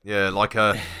over. Yeah, like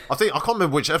I think I can't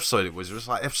remember which episode it was. It was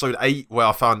like episode 8 where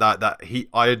I found out that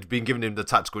I had been giving him the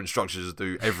tactical instructions to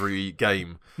do every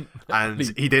game, and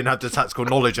he didn't have the tactical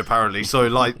knowledge apparently. So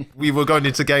like we were going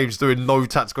into games doing no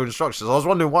tactical instructions. I was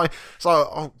wondering why.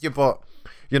 So but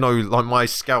you know, like my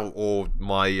scout or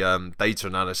my data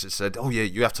analysis said, oh yeah,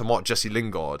 you have to mark Jesse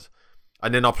Lingard.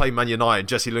 And then I play Man United and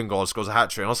Jesse Lingard scores a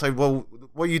hat-trick. And I say, well,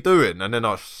 what are you doing? And then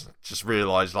I just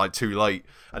realised, like, too late.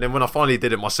 And then when I finally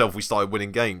did it myself, we started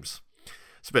winning games.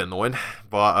 It's a bit annoying,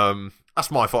 but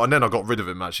that's my fault. And then I got rid of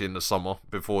him, actually, in the summer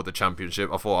before the championship.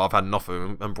 I thought I've had enough of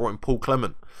him and brought in Paul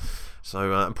Clement.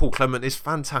 So, and Paul Clement is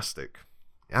fantastic.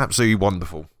 Absolutely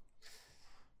wonderful.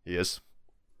 He is.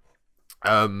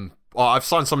 Well, I've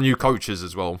signed some new coaches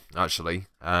as well, actually.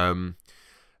 But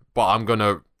I'm going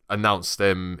to announce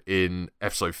them in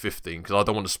episode 15 because I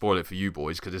don't want to spoil it for you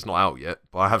boys because it's not out yet.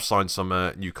 But I have signed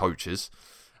some new coaches.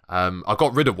 I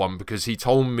got rid of one because he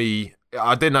told me,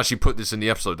 I didn't actually put this in the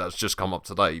episode that's just come up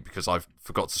today because I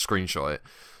forgot to screenshot it.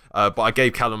 But I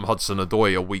gave Callum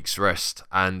Hudson-Odoi a week's rest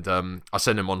and I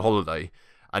sent him on holiday.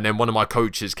 And then one of my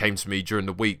coaches came to me during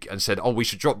the week and said, oh, we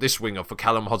should drop this winger for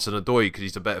Callum Hudson-Odoi because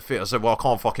he's a better fit. I said, well, I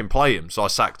can't fucking play him. So I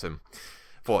sacked him.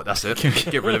 Thought, that's it.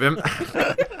 Get rid of him.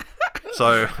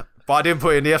 So, but I didn't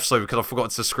put it in the episode because I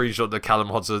forgot to screenshot the Callum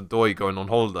Hudson-Odoi going on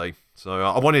holiday. So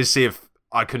I wanted to see if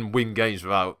I can win games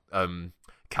without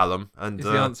Callum. And Is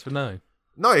the answer no?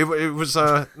 No, it was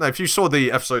no. If you saw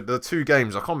the episode, the 2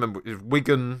 games I can't remember. It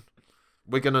was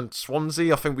Wigan and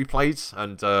Swansea. I think we played,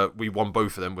 and we won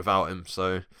both of them without him.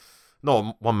 So, not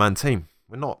a one-man team.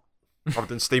 We're not. Other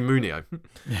than Steve Munio.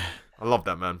 I love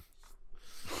that man.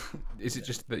 Is it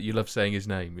just that you love saying his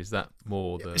name? Is that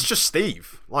more the... It's just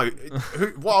Steve. Like,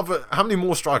 how many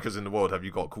more strikers in the world have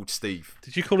you got called Steve?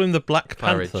 Did you call him the Black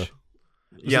Panther?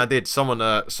 Yeah, I did. Someone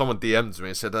DM'd me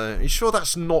and said, "Are you sure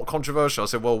that's not controversial?" I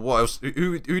said, "Well, what else?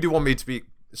 Who do you want me to be?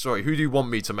 Sorry, who do you want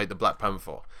me to make the Black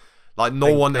Panther? Like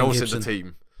no one else Gibson. in the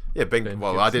team." Yeah, Ben.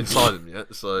 Well, Gibson. I didn't sign him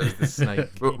yet, so the snake?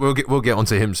 we'll get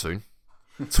onto him soon.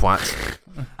 Twat.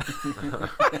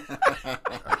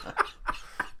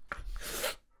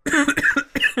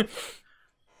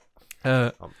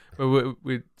 Well,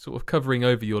 we're sort of covering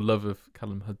over your love of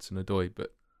Callum Hudson-Odoi,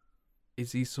 but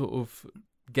is he sort of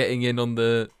getting in on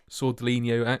the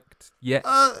Sordelino act yet?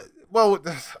 Well,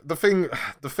 the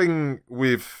thing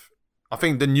with, I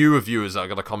think the newer viewers that are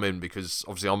going to come in, because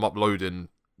obviously I'm uploading,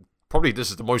 probably this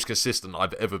is the most consistent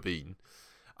I've ever been.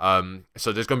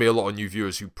 So there's going to be a lot of new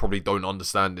viewers who probably don't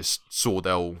understand this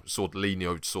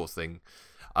Sordelino sort of thing.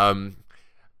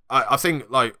 I think,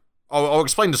 like, I'll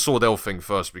explain the Sordell thing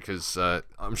first because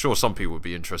I'm sure some people would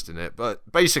be interested in it.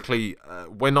 But basically,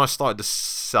 when I started to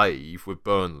save with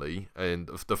Burnley, and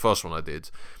the first one I did,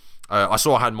 I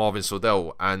saw I had Marvin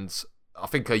Sordell, and I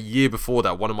think a year before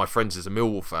that, one of my friends is a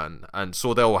Millwall fan, and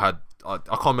Sordell had, I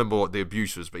can't remember what the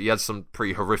abuse was, but he had some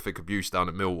pretty horrific abuse down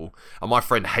at Millwall, and my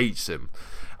friend hates him.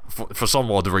 For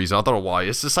some odd reason, I don't know why.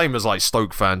 It's the same as like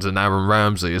Stoke fans and Aaron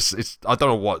Ramsey. It's I don't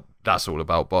know what that's all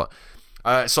about, but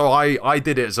so I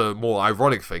did it as a more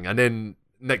ironic thing, and then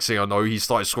next thing I know, he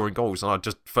started scoring goals, and I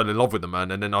just fell in love with the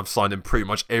man. And then I've signed him pretty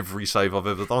much every save I've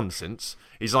ever done since.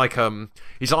 He's like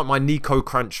my Nico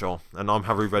Cranshaw, and I'm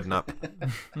Harry Redknapp.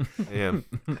 Yeah,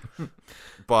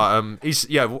 but he's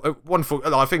wonderful.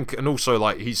 I think, and also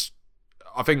like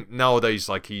I think nowadays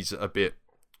like he's a bit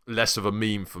less of a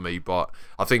meme for me, but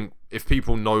I think if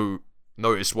people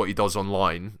notice what he does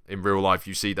online in real life,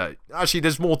 you see that actually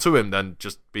there's more to him than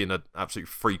just being an absolute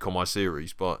freak on my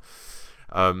series. But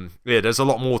there's a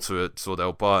lot more to it,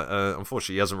 Sordell, but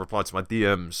unfortunately he hasn't replied to my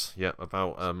DMs yet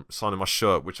about signing my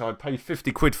shirt, which I paid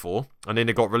 50 quid for, and then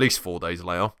it got released 4 days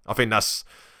later. I think that's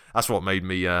what made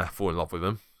me fall in love with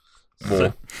him more.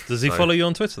 So, does he follow you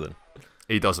on Twitter then?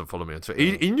 He doesn't follow me on Twitter.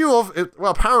 He knew of it.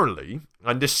 Well, apparently,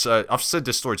 and this I've said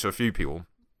this story to a few people,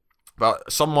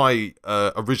 but some of my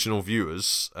original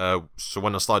viewers, so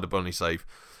when I started the Burnley Save,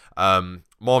 Marvin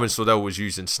Sordell was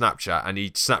using Snapchat, and he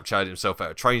Snapchatted himself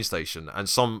at a train station, and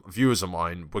some viewers of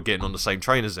mine were getting on the same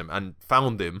train as him and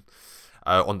found him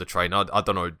on the train. I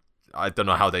don't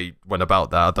know how they went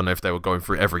about that. I don't know if they were going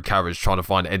through every carriage trying to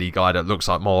find any guy that looks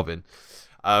like Marvin.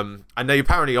 And they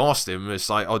apparently asked him, it's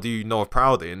like, oh, do you know of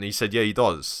Proudy? And he said, yeah, he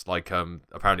does. Like,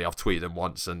 apparently I've tweeted him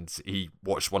once, and he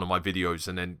watched one of my videos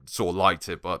and then sort of liked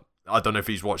it, but I don't know if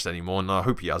he's watched anymore, and I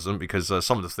hope he hasn't, because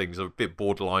some of the things are a bit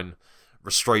borderline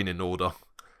restraining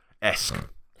order-esque.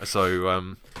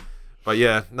 So, but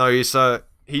yeah, no,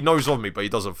 he knows of me, but he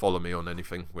doesn't follow me on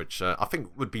anything, which I think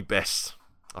would be best.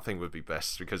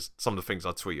 Because some of the things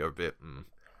I tweet are a bit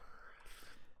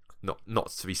not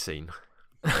to be seen.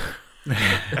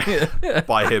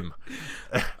 by him.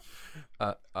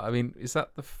 I mean, is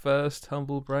that the first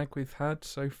humble brag we've had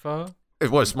so far? It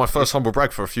was my first humble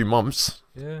brag for a few months.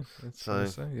 Yeah, that's So, what I'm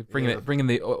saying. Bringing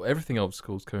the everything old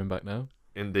school's coming back now.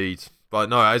 Indeed. But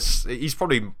no, he's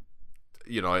probably,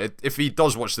 you know, if he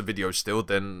does watch the video still,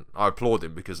 then I applaud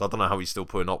him because I don't know how he's still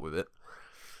putting up with it.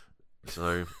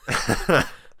 So,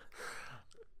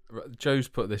 Joe's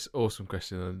put this awesome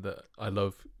question in that I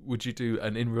love. Would you do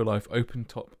an in real life open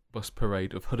top bus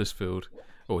parade of Huddersfield,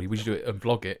 or would you do it and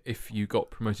vlog it if you got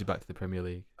promoted back to the Premier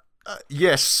League?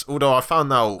 yes, although I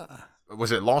found out,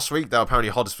 was it last week, that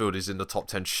apparently Huddersfield is in the top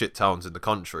 10 shit towns in the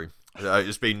country.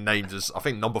 It's been named as, I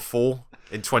think, number 4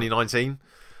 in 2019.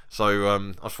 So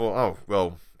I thought, oh,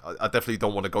 well, I definitely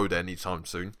don't want to go there anytime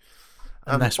soon.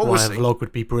 And that's but why we'll a see. vlog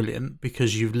would be brilliant,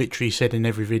 because you've literally said in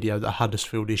every video that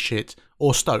Huddersfield is shit,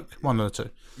 or Stoke, one of the two.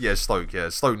 Yeah, Stoke. Yeah,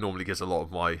 Stoke normally gets a lot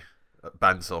of my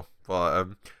banter, but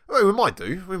well, we might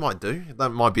do. That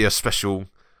might be a special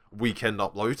weekend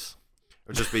upload.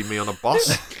 It'll just be me on a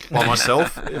bus by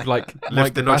myself, Like Mike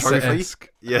lifting a trophy. Bassett-esque,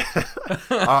 Yeah,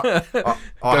 I'll going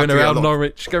have to get a around lot-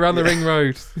 Norwich, go around the ring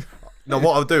road. No,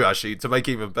 what I'll do actually to make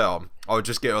it even better, I'll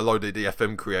just get a load of the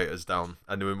FM creators down,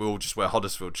 and then we'll just wear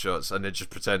Huddersfield shirts, and then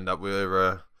just pretend that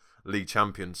we're league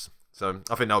champions. So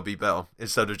I think that would be better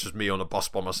instead of just me on a bus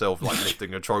by myself, like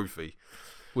lifting a trophy.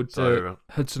 Would So,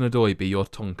 Hudson Odoi be your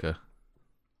Tonka?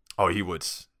 Oh, he would.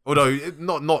 Although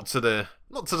not to the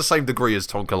same degree as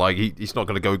Tonka. Like he's not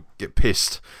going to go get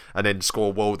pissed and then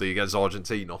score a worldie against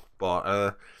Argentina.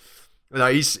 But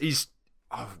he's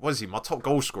what is he? My top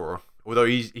goal scorer. Although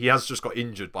he has just got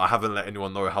injured, but I haven't let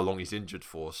anyone know how long he's injured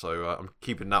for. So I'm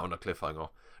keeping that on a cliffhanger.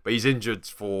 But he's injured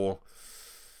for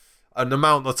an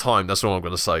amount of time. That's all I'm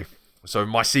going to say. So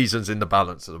my season's in the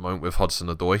balance at the moment with Hudson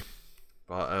Odoi.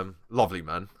 But lovely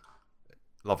man.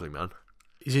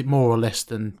 Is it more or less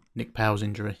than Nick Powell's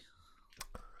injury?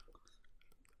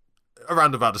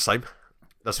 Around about the same.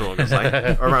 That's what I'm gonna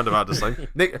say. Around about the same.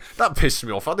 Nick, that pissed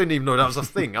me off. I didn't even know that was a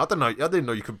thing. I didn't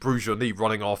know you could bruise your knee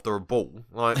running after a ball.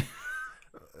 Like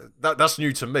that's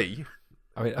new to me.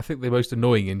 I mean, I think the most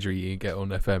annoying injury you get on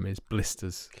FM is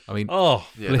blisters. I mean, Oh,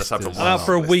 Yeah, that's happened Blisters. I'm out once.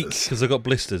 for a week blisters. because I got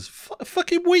blisters. A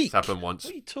fucking week. It's happened once.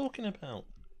 What are you talking about?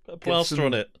 Put a plaster some-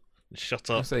 on it. Shut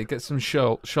I up. say get some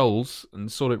shoals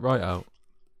and sort it right out.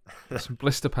 Some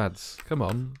blister pads. Come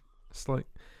on, it's like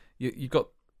you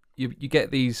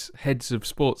get these heads of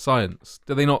sports science.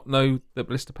 Do they not know that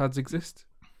blister pads exist,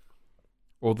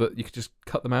 or that you could just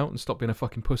cut them out and stop being a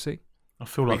fucking pussy? I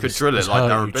feel You like could this drill it has like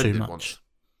hurt Darren you Bent too did much. once.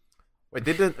 Wait,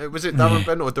 was it Darren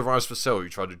Bent or Darius Vassell who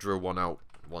tried to drill one out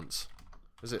once?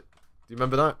 Was it? Do you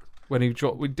remember that? When he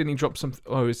dropped, didn't he drop something?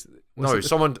 Oh, was No, it,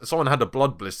 someone had a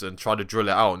blood blister and tried to drill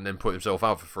it out and then put himself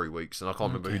out for 3 weeks, and I can't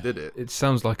remember who did it. it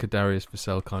sounds like a Darius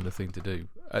Vassell kind of thing to do.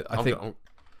 I think I'm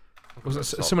wasn't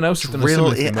stop. someone else has done a Drill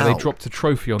similar it thing where they out. dropped a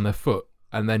trophy on their foot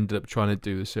and then ended up trying to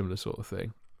do a similar sort of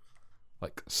thing,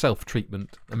 like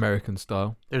self-treatment, American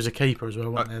style. There was a keeper as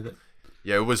well, wasn't there? That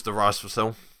Yeah, it was Darius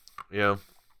Vassell. Yeah.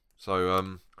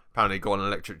 So apparently he got an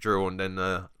electric drill and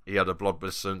then he had a blood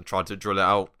blister and tried to drill it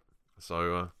out.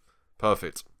 So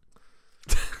perfect.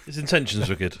 His intentions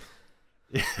were good.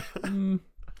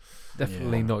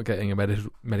 Definitely Yeah. not getting a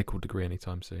medical degree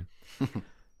anytime soon.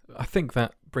 I think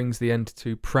that brings the end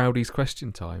to Proudy's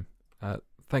question time.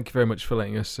 Thank you very much for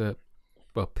letting us,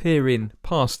 peer in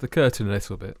past the curtain a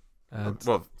little bit. And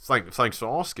Well, thanks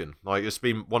for asking. Like, it's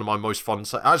been one of my most fun.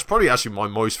 It's probably actually my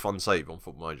most fun save on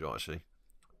Football Manager, actually.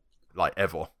 Like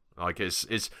ever. Like it's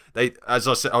they, as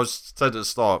I said at the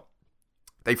start,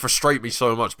 they frustrate me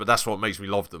so much, but that's what makes me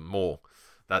love them more.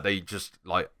 That they just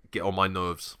like get on my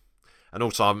nerves. And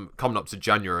also, I'm coming up to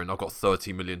January, and I've got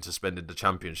 30 million to spend in the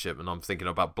Championship, and I'm thinking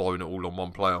about blowing it all on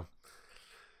one player.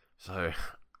 So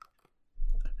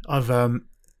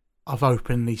I've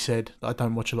openly said that I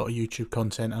don't watch a lot of YouTube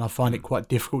content, and I find it quite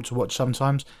difficult to watch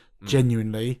sometimes.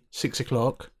 Genuinely, 6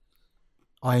 o'clock,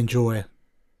 I enjoy.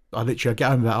 I get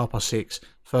home about 6:30.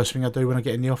 First thing I do when I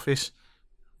get in the office,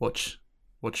 watch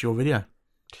your video.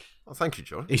 oh, thank you,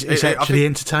 John. It's I actually think-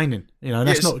 entertaining, you know. And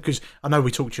that's Yeah, not because I know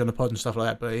we talked to you on the pod and stuff like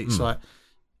that, but it's like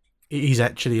it is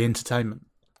actually entertainment.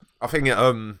 I think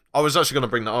I was actually going to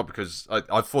bring that up because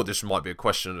I thought this might be a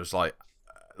question. It's like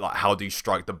how do you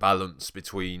strike the balance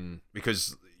between,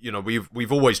 because you know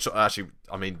we've always actually,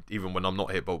 I mean, even when I'm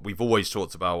not here, but we've always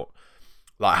talked about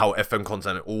like how FM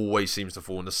content always seems to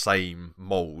fall in the same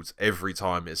mold every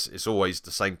time. It's always the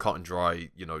same cut and dry.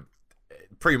 You know,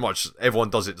 pretty much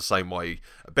everyone does it the same way.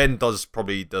 Ben does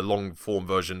probably the long form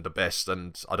version the best,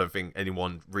 and I don't think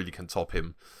anyone really can top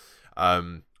him.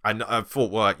 And I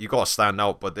thought, well, you got to stand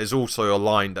out, but there's also a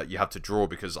line that you have to draw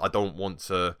because I don't want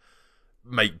to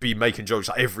be making jokes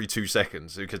like every 2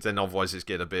 seconds, because then otherwise it's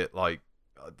getting a bit like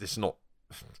this. Not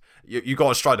you got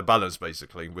to strike the balance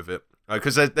basically with it,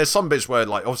 because there's some bits where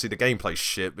like obviously the gameplay's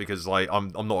shit because like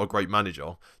I'm not a great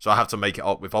manager, so I have to make it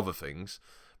up with other things,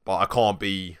 but I can't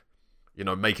be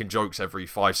making jokes every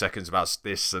 5 seconds about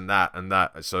this and that and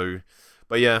that. So,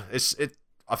 but yeah,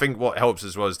 I think what helps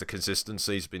as well is the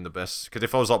consistency has been the best, because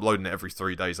if I was uploading it every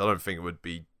 3 days, I don't think it would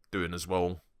be doing as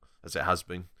well as it has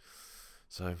been.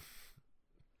 So,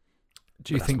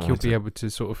 do you think you'll be able to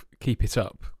sort of keep it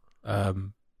up,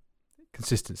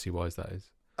 consistency-wise? That is.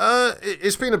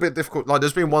 It's been a bit difficult. Like,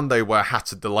 there's been one day where I had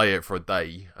to delay it for a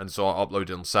day, and so I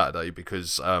uploaded on Saturday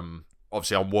because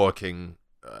obviously I'm working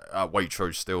at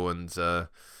Waitrose still, and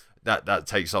that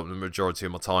takes up the majority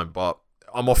of my time. But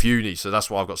I'm off uni, so that's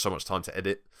why I've got so much time to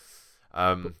edit.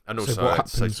 And also, so what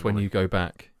happens when you go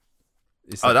back?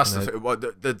 That's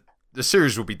the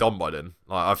series will be done by then.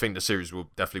 Like, I think the series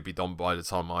will definitely be done by the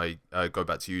time I go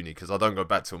back to uni, because I don't go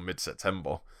back till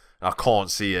mid-September. And I can't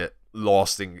see it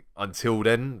lasting until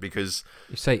then, because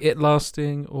you say it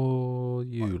lasting or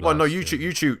you. Well, no,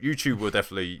 YouTube will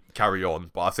definitely carry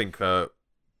on, but I think I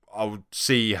would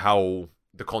see how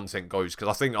the content goes, because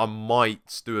I think I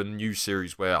might do a new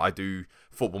series where I do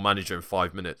Football Manager in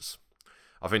 5 minutes.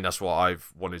 I think that's what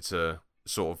I've wanted to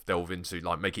sort of delve into,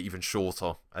 like make it even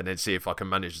shorter, and then see if I can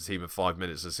manage the team in 5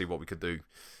 minutes and see what we could do.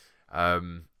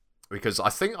 Because I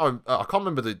think I can't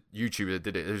remember the YouTuber that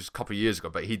did it. It was a couple of years ago,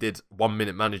 but he did 1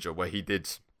 Minute Manager, where he did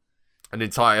an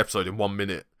entire episode in 1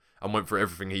 minute and went through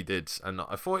everything he did, and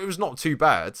I thought it was not too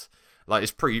bad. Like,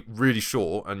 it's really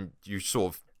short, and you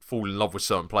sort of fall in love with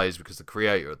certain players because the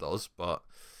creator does, but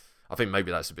I think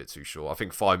maybe that's a bit too short. I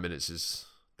think 5 minutes is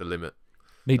the limit.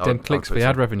 Need them clicks for the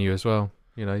ad revenue as well.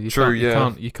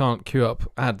 You can't queue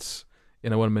up ads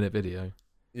in a 1 minute video.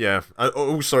 Yeah.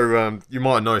 Also, you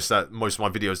might have noticed that most of my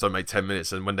videos don't make 10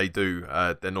 minutes, and when they do,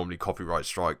 they're normally copyright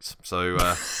strikes. So,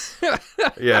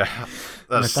 yeah,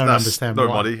 that's understand no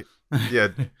why. money. Yeah,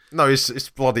 no, it's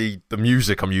bloody the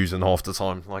music I'm using half the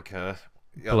time. Like,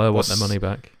 Blur want their money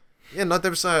back. Yeah, no,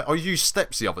 there was I used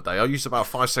Steps the other day. I used about a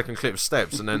 5-second clip of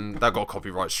Steps, and then that got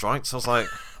copyright strikes. I was like,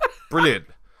 brilliant.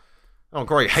 Oh,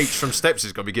 great. H from Steps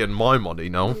is going to be getting my money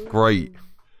now. Great.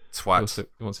 Twat.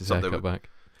 He wants his haircut back.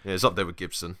 Yeah, it's up there with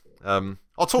Gibson. Talking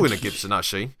to Gibson,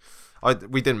 actually.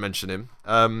 We didn't mention him.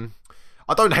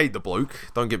 I don't hate the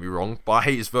bloke, don't get me wrong, but I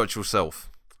hate his virtual self.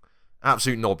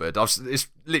 Absolute knobhead. It's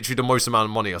literally the most amount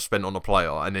of money I've spent on a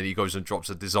player, and then he goes and drops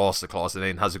a disaster class and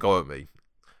then has a go at me.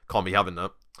 Can't be having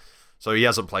that. So he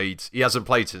hasn't played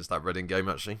since that Reading game,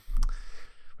 actually.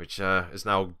 Which is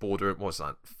now bordering, what's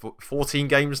that, 14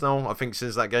 games now, I think,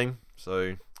 since that game.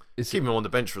 So keep him on the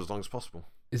bench for as long as possible.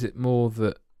 Is it more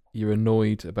that you're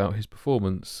annoyed about his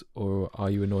performance, or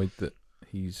are you annoyed that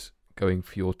he's going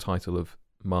for your title of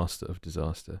Master of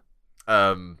Disaster?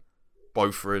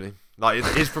 Both, really. Like,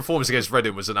 his performance against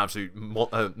Reading was an absolute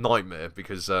nightmare,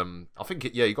 because I think,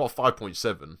 he got a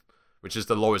 5.7, which is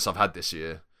the lowest I've had this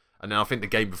year. And then I think the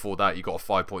game before that, he got a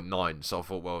 5.9. So I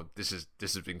thought, well, this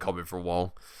has been coming for a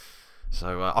while.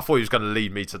 So I thought he was going to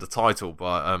lead me to the title,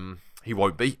 but he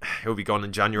won't be. He'll be gone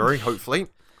in January, hopefully.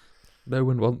 No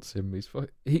one wants him.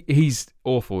 He's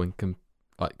awful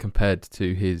compared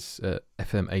to his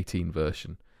FM18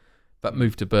 version. That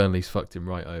move to Burnley's fucked him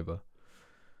right over.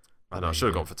 I know. I should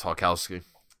have gone for Tarkowski.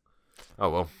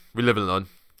 Oh well, we live and learn.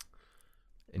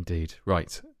 Indeed.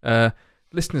 Right.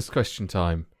 Listeners' question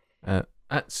time.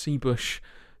 At Seabush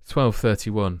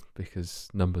 1231, because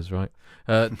numbers, right?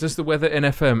 Does the weather in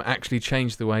FM actually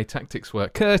change the way tactics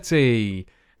work? Curty,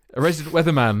 a resident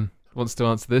weatherman, wants to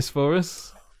answer this for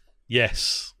us.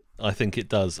 Yes, I think it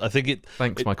does.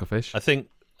 Thanks, Michael Fish. I think.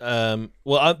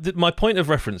 My point of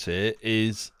reference here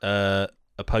is a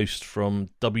post from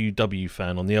WW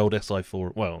Fan on the old SI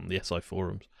forum. Well, on the SI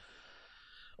forums,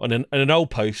 on an old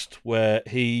post where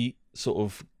he sort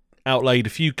of outlaid a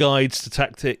few guides to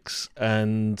tactics,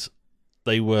 and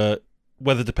they were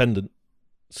weather dependent.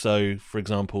 So, for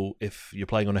example, if you're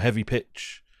playing on a heavy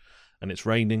pitch and it's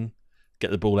raining, get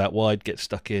the ball out wide, get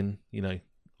stuck in,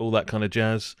 all that kind of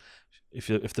jazz. If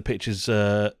the pitch is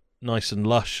nice and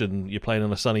lush and you're playing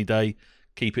on a sunny day,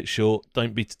 keep it short.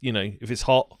 Don't be, if it's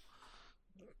hot,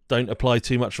 don't apply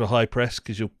too much of a high press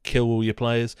because you'll kill all your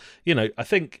players. I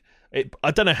think I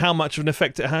don't know how much of an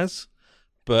effect it has,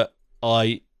 but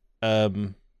I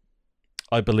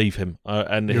believe him,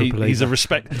 and he was a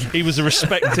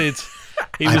respected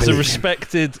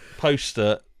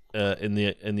poster in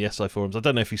the SI forums. I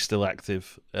don't know if he's still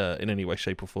active in any way,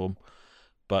 shape, or form,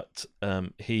 but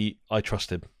I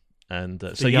trust him. And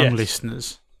for young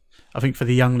listeners, I think for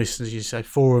the young listeners, you say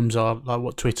forums are like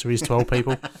what Twitter is to old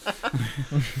people.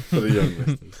 For the young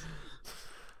listeners.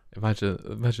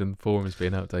 Imagine forums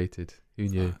being outdated. Who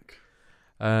knew?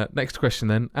 Next question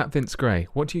then. At Vince Gray,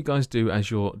 what do you guys do as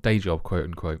your day job, quote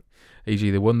unquote?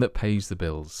 E.g. the one that pays the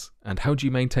bills. And how do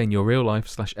you maintain your real life /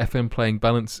 FM playing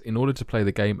balance in order to play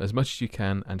the game as much as you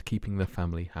can and keeping the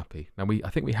family happy? Now,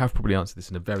 I think we have probably answered this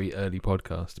in a very early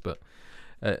podcast, but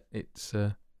it's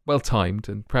well timed.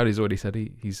 And Proudy's already said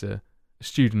he's a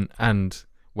student and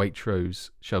Waitrose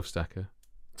shelf stacker.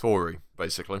 Tory,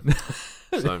 basically.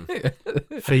 So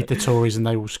Feed the Tories and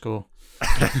they will score.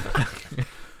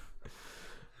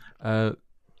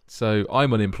 So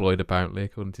I'm unemployed apparently,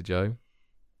 according to Joe.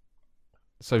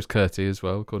 So's Curtie as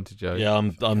well, according to Joe. Yeah,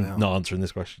 I'm not answering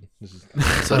this question. This is...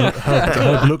 So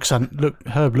Herb looks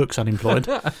unemployed.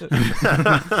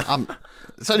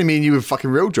 It's only me and you with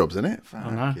fucking real jobs, isn't it? I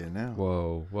know. Now.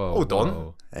 Whoa. Hold on.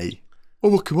 whoa. Hey. Oh,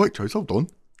 look, Waitrose, hold on.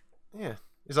 yeah,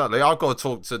 exactly. I've got to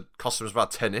talk to customers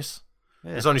about tennis.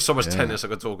 Yeah. There's only so much Yeah. tennis I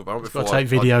could talk about before. Got to take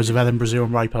videos of Alan Brazil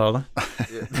and Ray Parlour.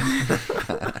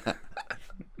 Yeah.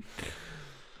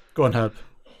 Go on, Herb.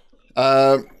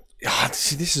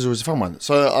 See, this is always a fun one.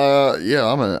 So,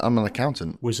 I'm an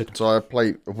accountant. Wizard. So I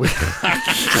play.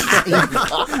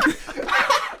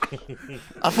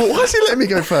 I thought, why is he letting me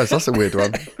go first? That's a weird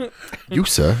one. You,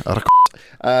 sir, are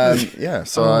a yeah,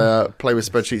 so I play with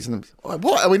spreadsheets and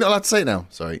what? Are we not allowed to say it now?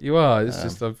 Sorry. You are. It's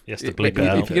just You have to bleep it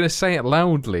out. if you're going to say it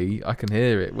loudly, I can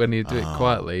hear it. When you do it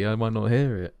quietly, I might not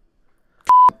hear it.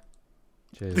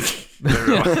 Cheers. Couldn't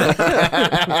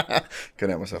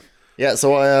help myself. Yeah,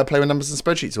 so I play with numbers and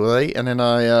spreadsheets all day, and then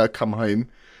I come home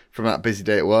from that busy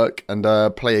day at work and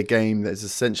play a game that is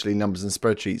essentially numbers and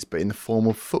spreadsheets, but in the form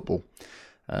of football.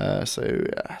 So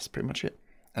that's pretty much it.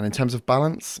 And in terms of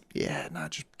balance,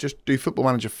 just do Football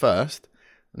Manager first,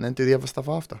 and then do the other stuff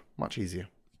after. Much easier.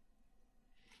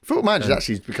 Football Manager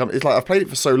actually has become. It's like I've played it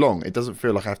for so long, it doesn't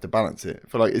feel like I have to balance it. I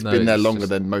feel like it's been there it's longer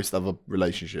just- than most other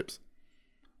relationships.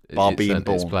 Bar It's being earned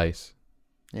its born. place.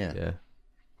 Yeah. Yeah.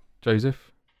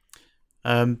 Joseph?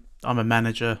 I'm a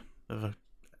manager of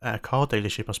a car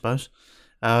dealership, I suppose.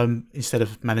 Instead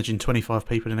of managing 25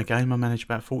 people in a game, I manage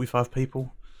about 45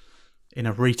 people in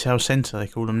a retail centre, they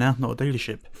call them now, not a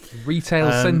dealership.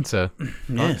 Retail centre?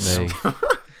 Yes. Me.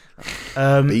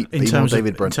 Be in more terms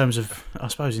David of, Brent. I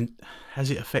suppose,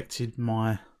 has it affected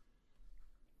my...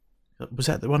 Was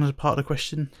that the one as a part of the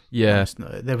question? Yeah.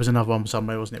 There was another one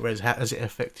somewhere, wasn't it? Whereas has it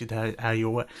affected how you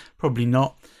work? Probably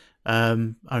not.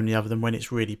 Only other than when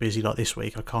it's really busy like this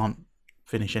week, I can't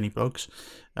finish any blogs.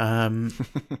 But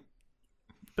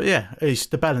yeah, it's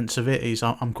the balance of it is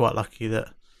I'm quite lucky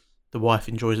that the wife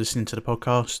enjoys listening to the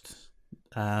podcast.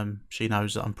 She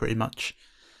knows that I'm pretty much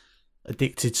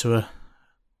addicted to a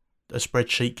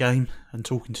spreadsheet game and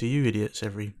talking to you idiots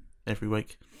every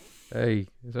week. Hey,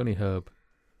 it's only Herb.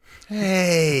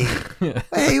 Hey,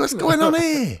 what's going on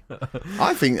here?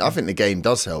 I think the game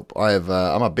does help.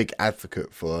 I'm a big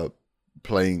advocate for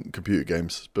playing computer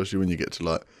games, especially when you get to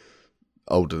like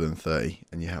older than 30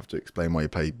 and you have to explain why you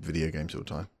play video games all the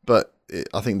time. But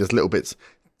I think there's little bits,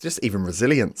 just even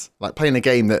resilience, like playing a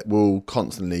game that will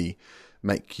constantly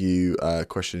make you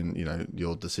question,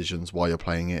 your decisions while you're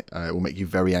playing it. It will make you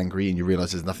very angry, and you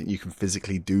realise there's nothing you can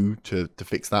physically do to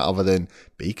fix that other than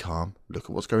be calm, look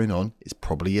at what's going on. It's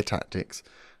probably your tactics.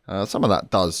 Some of that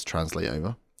does translate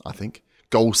over, I think.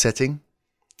 Goal setting,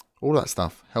 all that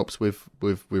stuff helps with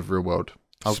real world.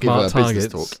 I'll Smart give a business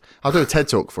targets. talk. I'll do a TED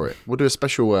talk for it. We'll do a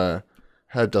special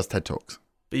Herb does TED talks.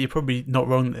 But you're probably not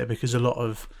wrong there, because a lot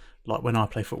of, like when I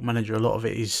play Football Manager, a lot of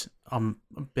it is I'm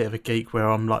a bit of a geek where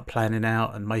I'm like planning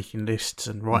out and making lists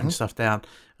and writing stuff down,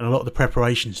 and a lot of the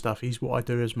preparation stuff is what I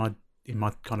do as in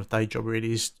my kind of day job.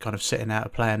 Really is kind of setting out a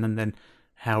plan and then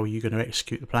how are you going to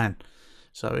execute the plan.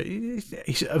 So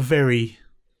it's a very,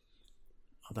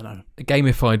 I don't know, A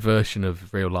gamified version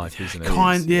of real life, isn't it?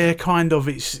 kind of.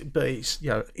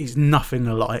 It's nothing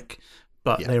alike,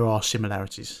 but Yeah. there are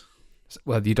similarities.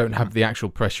 Well, you don't have the actual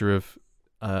pressure of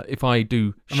if I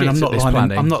do I shit mean, at this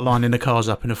planning. I'm not lining the cars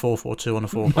up in a 4-4-2 on a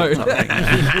 4. No.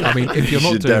 I mean, if you're You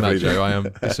not should doing that, definitely do. Joe, I am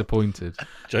disappointed.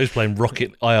 Joe's playing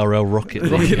IRL Rocket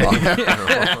League.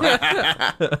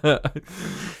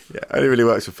 Yeah, only really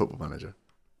works with Football Manager.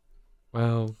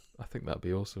 Well, I think that'd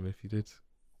be awesome if you did.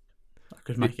 I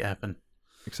could make it happen.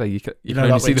 Like I say, you can You only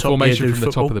know, like see when the Top Gear formation do from the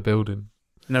top football? of the building.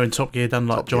 In Top Gear done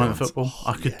like Top Gear giant ones. football,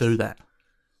 I could Yes. do that.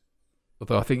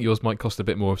 Although I think yours might cost a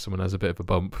bit more if someone has a bit of a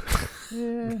bump.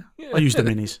 I use the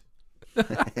minis.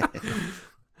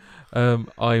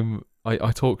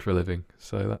 I talk for a living,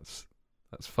 so that's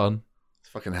fun. It's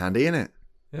fucking handy, isn't it?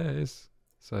 Yeah, it is.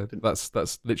 So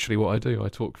that's literally what I do. I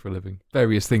talk for a living.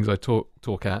 Various things I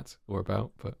talk at or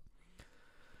about, but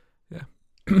yeah.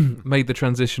 Made the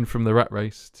transition from the rat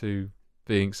race to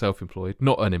being self-employed,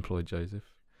 not unemployed, Joseph.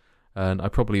 And I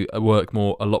probably work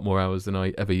a lot more hours than I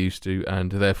ever used to,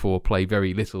 and therefore play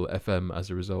very little FM as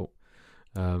a result.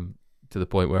 To the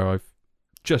point where I've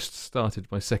just started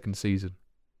my second season.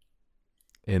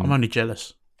 I'm only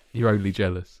jealous. You're only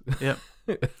jealous. Yep.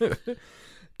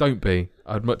 Don't be.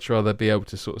 I'd much rather be able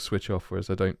to sort of switch off, whereas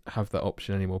I don't have that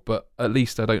option anymore. But at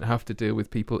least I don't have to deal with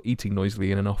people eating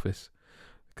noisily in an office,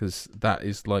 because that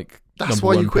is like That's number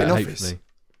why one you quit pet an hate office. for me.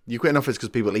 You quit an office because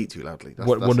people eat too loudly.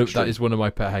 That is one of my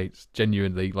pet hates.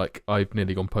 Genuinely, like I've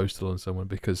nearly gone postal on someone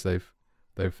because they've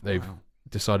Wow.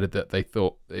 decided that they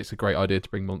thought it's a great idea to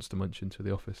bring Monster Munch into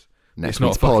the office. Next It's not a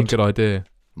week's fucking pod, good idea.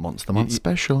 Monster Month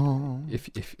special.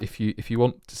 If you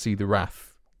want to see the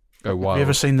wrath go wild, Have you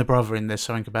ever seen the brother in There's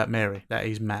Something About Mary? That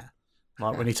is Matt.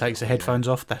 Like when he takes the headphones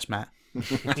off, that's Matt.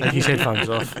 Take his headphones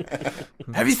off.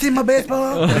 Have you seen my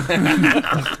baseball?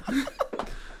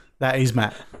 That is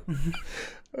Matt.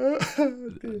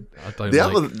 I don't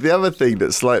The other thing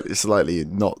that's slightly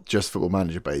not just Football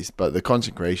Manager based, but the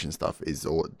content creation stuff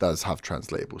does have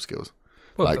translatable skills.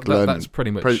 well, like that's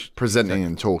pretty much presenting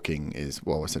and talking is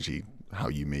essentially how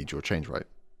you made your change, right,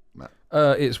 Matt?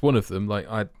 it's one of them. Like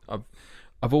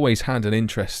I've always had an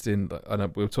interest in. I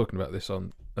know we were talking about this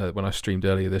on when I streamed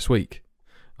earlier this week.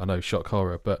 I know, shock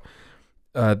horror, but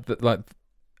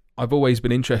I've always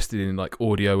been interested in like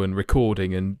audio and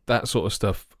recording and that sort of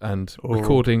stuff, and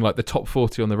recording like the top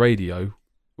 40 on the radio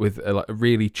with like a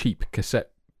really cheap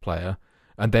cassette player,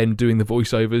 and then doing the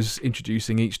voiceovers,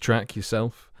 introducing each track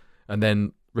yourself, and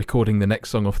then recording the next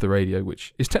song off the radio,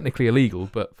 which is technically illegal,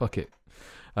 but fuck it.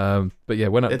 But yeah,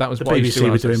 that was the what I used to do BBC when I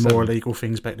were was doing like more 7. illegal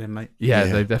things back then, mate. Yeah,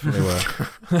 Yeah. they definitely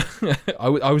were.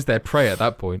 I was their prey at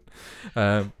that point.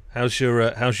 How's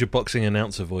your boxing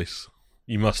announcer voice?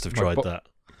 You must have tried that.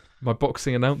 My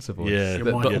boxing announcer voice. Yeah, Your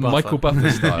The Michael Buffer. Michael Buffer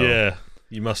style. Yeah,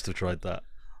 you must have tried that.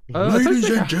 I don't Ladies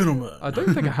think and gentlemen. I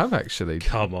don't think I have actually.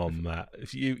 Come on, Matt.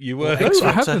 If you were No, X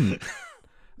I Factor. haven't.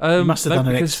 You must have no, done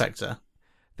an because X Factor.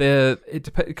 It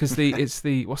depends because it's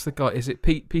the what's the guy? Is it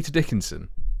Peter Dickinson?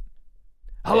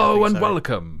 Yeah, I Hello think and so.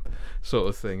 welcome, sort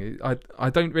of thing. I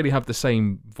don't really have the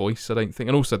same voice, I don't think,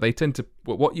 and also they tend to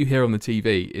what you hear on the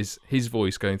TV is his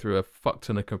voice going through a fuck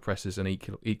ton of compressors and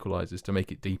equalizers to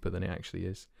make it deeper than it actually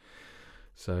is.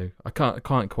 So I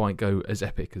can't quite go as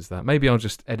epic as that. Maybe I'll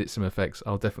just edit some effects.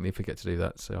 I'll definitely forget to do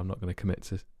that, so I'm not going to commit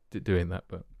to doing that.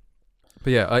 But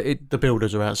yeah, The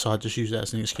builders are outside. Just use that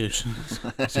as an excuse.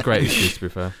 it's a great excuse to be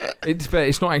fair.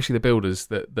 It's not actually the builders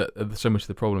that are so much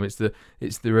the problem. It's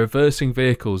the reversing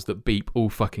vehicles that beep all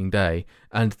fucking day,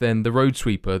 and then the road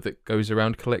sweeper that goes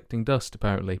around collecting dust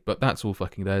apparently. But that's all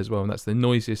fucking day as well, and that's the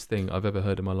noisiest thing I've ever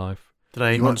heard in my life. Do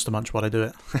they eat Monster Munch while they do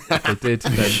it? If they did,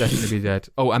 they'd definitely be dead.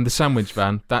 Oh, and the sandwich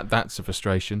van. That's a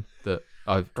frustration that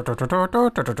I've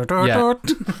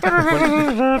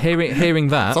hearing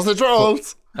that Sausage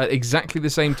rolls. at exactly the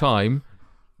same time.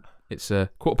 It's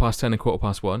 10:15 and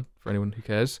 1:15 for anyone who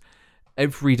cares.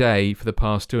 Every day for the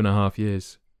past 2.5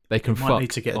 years, they can You fuck might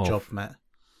need to get a off. job, Matt.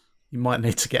 You might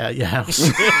need to get out of your house.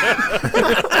 No,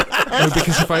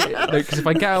 because if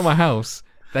I get out of my house,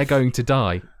 they're going to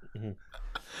die.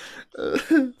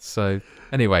 So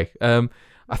anyway,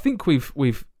 I think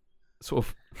we've sort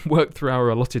of worked through our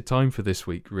allotted time for this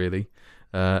week, really.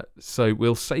 So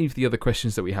we'll save the other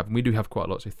questions that we have, and we do have quite a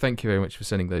lot. So thank you very much for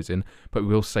sending those in. But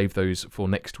we'll save those for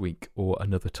next week or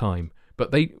another time.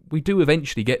 But we do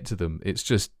eventually get to them. It's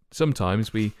just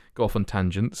sometimes we go off on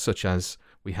tangents, such as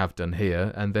we have done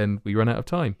here, and then we run out of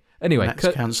time. Anyway, Matt's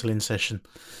counselling session.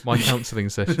 my counselling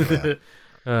session.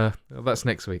 That's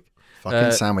next week.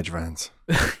 Fucking sandwich vans.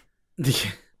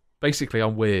 Basically,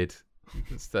 I'm weird,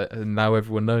 and now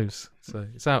everyone knows. So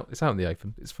it's out in the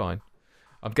open. It's fine.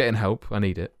 I'm getting help. I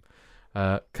need it.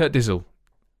 Kurt Dizzle.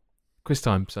 Quiz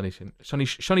time, Sunny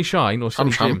Shine or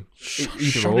Sunny Shum. Jim.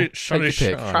 Either or. Take your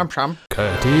pick. Sham sham.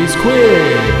 Curtis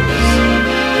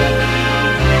Quiz.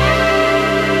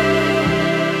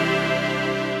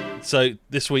 So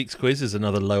this week's quiz is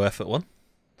another low effort one.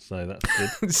 So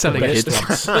that's good. Selling Best it.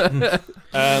 ones.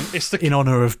 It's the In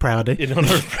honour of Proudy. in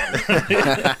honor of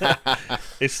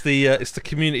it's the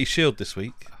Community Shield this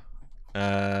week.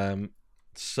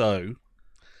 So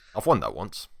I've won that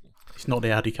once. It's not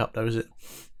the Audi Cup, though, is it?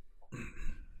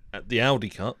 at the Audi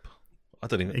Cup, I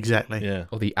don't even. Exactly. Yeah.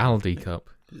 Or the Aldi Cup.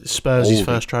 Spurs' Oldie.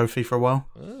 first trophy for a while.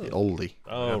 The oldie.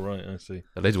 Oh right, I see.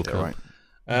 The Lidl Yeah, Cup.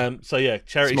 right. So yeah,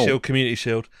 Charity Small. Shield, Community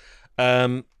Shield.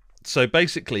 So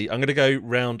basically, I'm going to go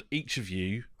round each of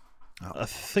you. Oh. I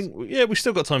think we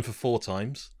still got time for 4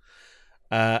 times.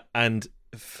 And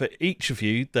for each of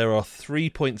you, there are 3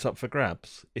 points up for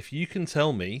grabs. If you can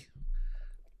tell me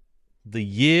the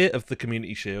year of the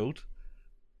Community Shield,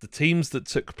 the teams that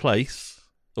took place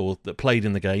or that played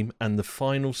in the game, and the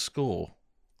final score.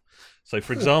 So,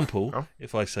 for example,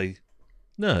 if I say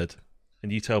Nerd,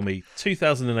 and you tell me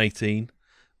 2018,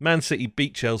 Man City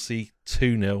beat Chelsea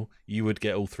 2-0, you would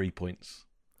get all 3 points.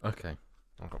 Okay.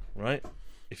 Right?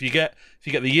 If you get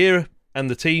the year and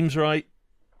the teams right,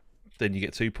 then you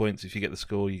get 2 points. If you get the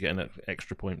score, you get an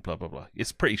extra point, blah, blah, blah.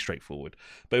 It's pretty straightforward.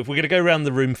 But if we're going to go around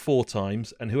the room 4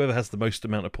 times, and whoever has the most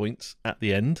amount of points at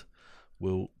the end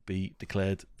will be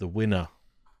declared the winner.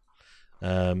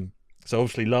 So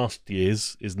obviously last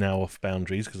year's is now off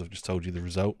boundaries because I've just told you the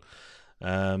result.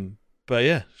 But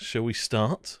yeah, shall we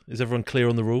start? Is everyone clear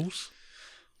on the rules?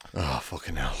 Oh,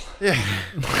 fucking hell. Yeah.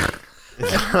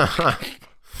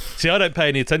 See, I don't pay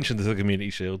any attention to the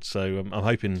Community Shield, so I'm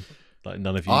hoping like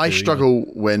none of you I do struggle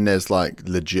when there's like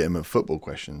legitimate football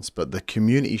questions, but the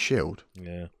Community Shield, either.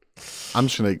 Yeah. I'm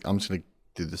just gonna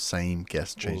do the same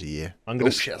guess, change the year. I'm gonna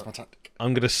shit, that's my tactic.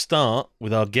 I'm going to start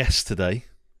with our guest today,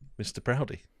 Mr.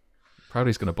 Proudy.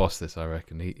 Proudy's going to boss this, I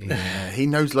reckon. He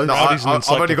knows loads. No, Proudy's an I've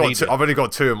only got encyclopedia. I've only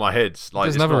got 2 in my head. Like,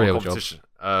 Doesn't it's have a not real competition.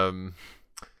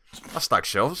 I stack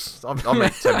shelves. I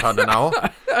make £10 an hour.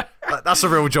 That's a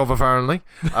real job, apparently.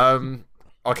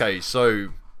 Okay, so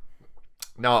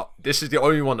now this is the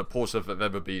only one that Portsmouth have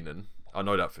ever been in. I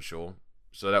know that for sure.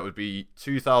 So that would be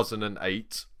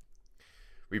 2008.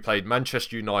 We played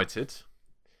Manchester United,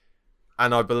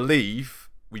 and I believe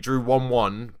we drew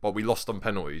 1-1, but we lost on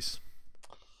penalties.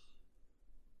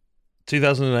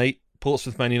 2008,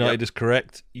 Portsmouth Man United Yep. is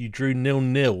correct. You drew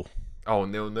 0-0. Oh,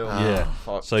 0-0. Yeah.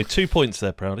 Fuck. So 2 points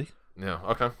there, Proudy. Yeah,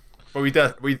 okay. But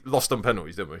we lost on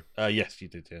penalties, didn't we? Yes, you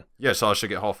did, yeah. Yeah, so I should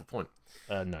get half a point.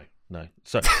 No.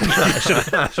 So I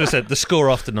should have said the score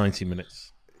after 90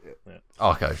 minutes.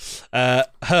 Okay.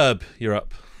 Herb, you're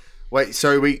up. Wait,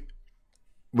 so we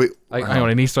Hang on,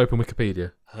 he needs to open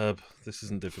Wikipedia. Herb, this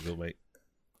isn't difficult, mate.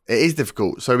 It is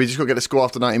difficult. So we just got to get the score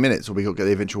after 90 minutes, or we got to get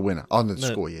the eventual winner. Oh, no, the No.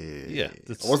 score. Yeah. Yeah, I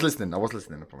that's- was listening. I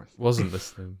promise. Wasn't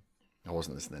listening. I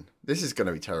wasn't listening. This is going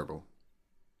to be terrible.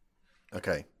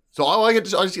 Okay. So I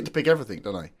just get to pick everything,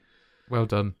 don't I? Well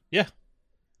done. Yeah.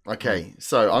 Okay.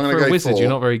 So I'm going For to a go wizard, for... you're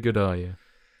not very good, are you?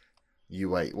 You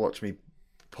wait. Watch me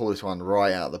pull this one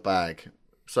right out of the bag.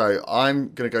 So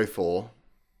I'm going to go for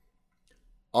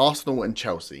Arsenal and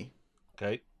Chelsea,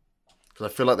 Okay. because I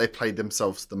feel like they played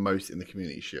themselves the most in the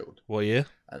Community Shield. What year?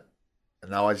 And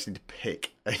now I just need to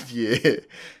pick a year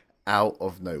out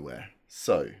of nowhere.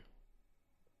 So,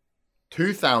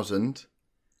 2000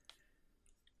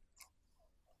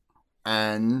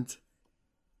 and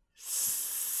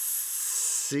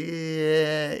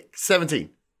 17.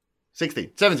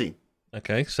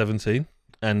 Okay, 17.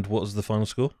 And what was the final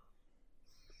score?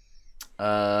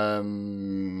 I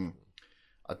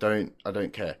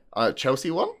don't care. Chelsea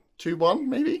won 2-1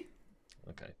 maybe.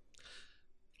 Okay.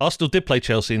 Arsenal did play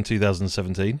Chelsea in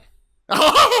 2017. Wait,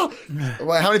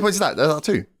 how many points is that? That's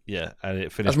 2. Yeah, and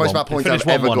it finished That's most 1 amount of points it finished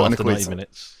I've ever 1-1 got in a after quiz. 90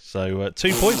 minutes. So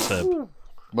 2 points, Herb.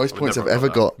 Most points I've never ever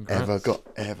got. got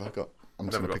that. I'm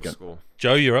just Never gonna got pick the it. score.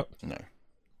 Joe, you're up. No.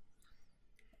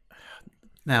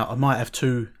 Now, I might have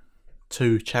two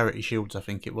charity shields, I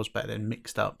think it was back then,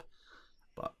 mixed up.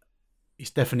 But it's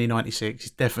definitely 96.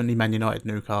 It's definitely Man United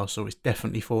Newcastle. It's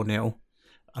definitely 4-0.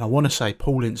 And I want to say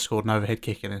Paul Ince scored an overhead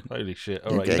kick in it. Holy shit.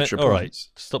 You All right. get extra All right. points.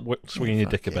 Stop swinging your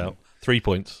dick Fucking- about. 3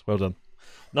 points. Well done.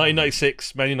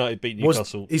 1996, Man United beat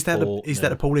Newcastle. Is that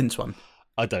the Paul Ince one?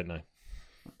 I don't know.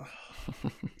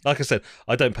 Like I said,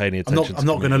 I don't pay any I'm attention.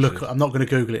 not going to Community look. Shield. I'm not going to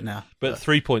Google it now. But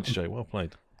 3 points, Joe. Well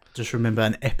played. Just remember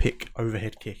an epic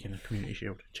overhead kick in a Community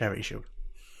Shield, charity shield.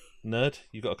 Nerd,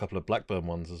 you got a couple of Blackburn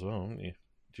ones as well, haven't you?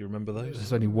 Do you remember those?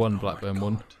 There's only one Blackburn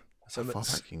one. So far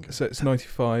back you can go. So it's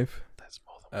 95. That's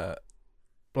more than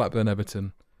Blackburn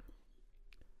Everton.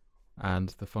 And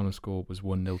the final score was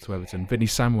 1-0 to Everton. Vinny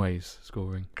Samways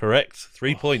scoring. correct.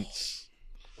 3 points.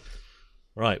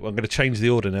 Right, well, I'm going to change the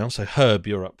order now. So, Herb,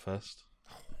 you're up first.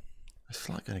 It's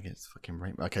like going against fucking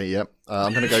Rainbow. Okay, yep.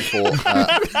 I'm going to go for...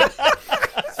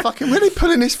 fucking, where are they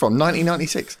pulling this from?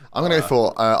 1996. I'm going to go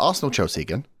for Arsenal-Chelsea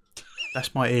again.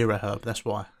 That's my era, Herb. That's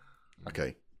why.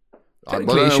 Okay.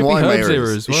 Technically, it should be Herb's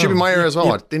era as It should be well. my era as well.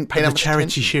 Yeah, I didn't pay But that the much charity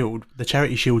attention. shield. The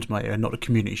charity shield's my era, not the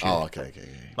Community Shield. Oh, okay.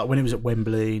 Like when it was at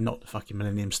Wembley, not the fucking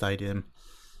Millennium Stadium.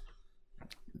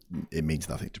 It means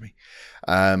nothing to me.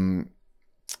 So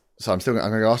I'm going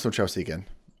to go Arsenal-Chelsea again.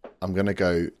 I'm going to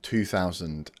go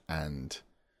 2000 and...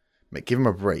 give them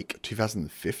a break.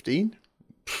 2015?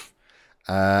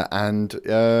 And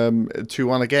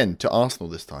 2-1 again to Arsenal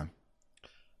this time.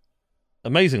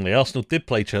 Amazingly, Arsenal did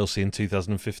play Chelsea in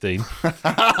 2015,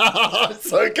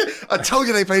 So good. I told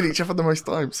you they played each other the most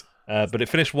times. but it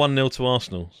finished 1-0 to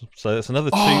Arsenal. So that's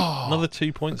another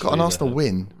 2 points. Got an for you Arsenal there.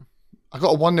 win. I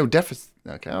got a 1-0 deficit.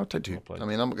 Okay, I'll take 2. played. I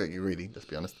mean, I'm not going to get greedy, let's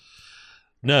be honest.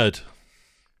 Nerd.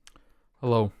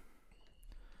 Hello.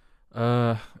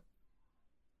 I'm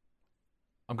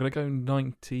going to go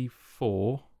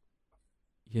 94,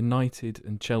 United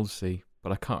and Chelsea,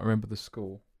 but I can't remember the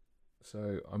score.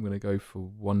 So I'm going to go for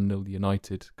 1-0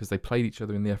 United because they played each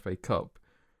other in the FA Cup,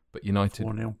 but United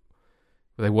 4-0.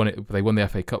 they won it. They won the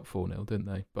FA Cup 4-0, didn't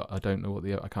they? But I don't know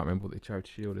I can't remember what the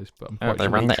Charity Shield is. But I'm quite They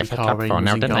sure. won the Dimitri FA Cup Kari 4-0,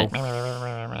 was in didn't they?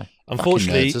 goal.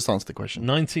 Unfortunately, Fucking nerds, just answer the question.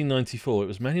 1994, it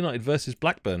was Man United versus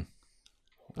Blackburn.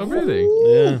 Oh really?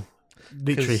 Yeah.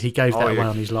 Literally, he gave that Oh, away yeah.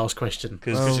 on his last question.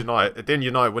 Because United didn't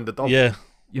United win the double? Yeah.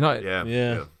 United. yeah,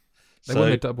 Yeah. They So,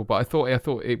 won the double, but I thought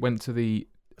it went to the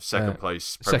Second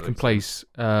place. Premier second League. place.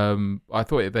 I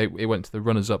thought it went to the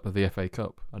runners-up of the FA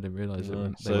Cup. I didn't realise No,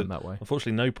 they so- went that way.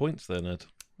 unfortunately, no points there, Ned.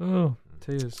 Oh,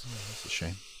 tears. That's a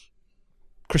shame.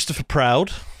 Christopher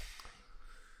Proud.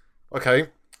 Okay,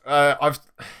 I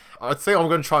think I'm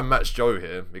going to try and match Joe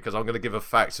here because I'm going to give a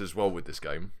fact as well with this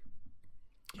game.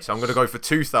 So I'm going to go for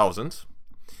 2000.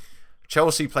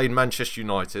 Chelsea played Manchester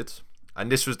United,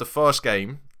 and this was the first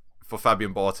game for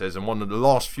Fabian Barthez and one of the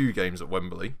last few games at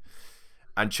Wembley.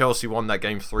 And Chelsea won that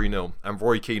game 3-0, and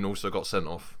Roy Keane also got sent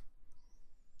off.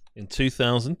 In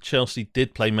 2000, Chelsea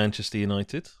did play Manchester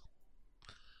United.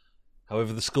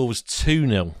 However, the score was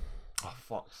 2-0. Oh,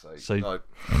 fuck's sake. So- No.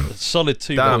 A solid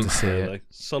 2 Damn. points there, though.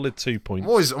 Solid 2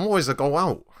 points. I'm always a goal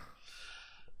out.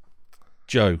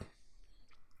 Joe.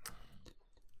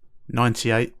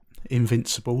 98,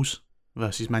 Invincibles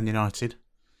versus Man United.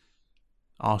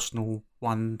 Arsenal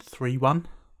won 3-1.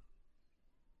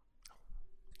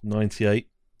 98.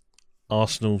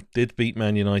 Arsenal did beat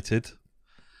Man United.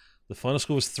 The final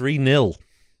score was 3-0.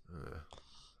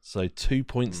 So 2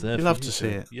 points there. You for love you to two. see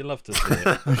it. You love to see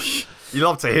it. You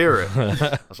love to hear it.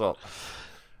 That's what.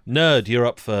 Nerd, you're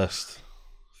up first.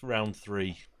 For round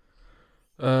 3.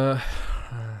 Uh,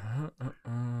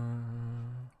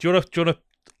 Do you want to?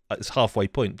 It's halfway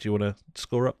point. Do you want a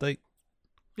score update?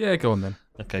 yeah, go on then.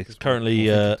 Okay. Gives me Currently,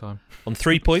 more thinking time. on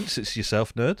 3 points, it's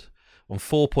yourself, Nerd. On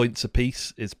 4 points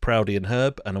apiece, it's Proudy and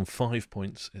Herb. And on 5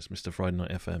 points, it's Mr. Friday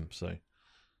Night FM. So,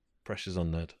 pressure's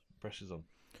on, Nerd. Pressure's on.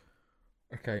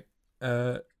 Okay.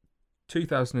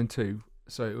 2002.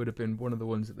 So it would have been one of the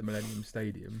ones at the Millennium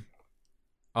Stadium.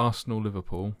 Arsenal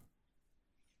Liverpool.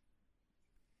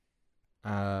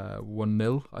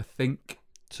 1-0, I think.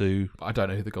 To But I don't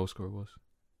know who the goal scorer was.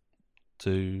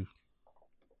 to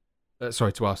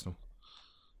Sorry, to Arsenal.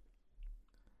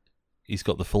 he's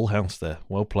got the full house there.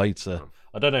 Well played, sir.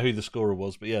 I don't know who the scorer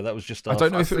was, but yeah, that was just. I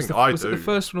don't know I if it was think the, I was it do. the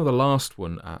first one or the last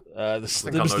one at. It I was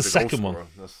think I know the goal second one. scorer.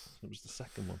 That's- It was the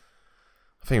second one.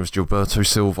 I think it was Gilberto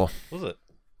Silva. Was it?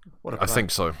 What a I play.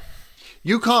 think so.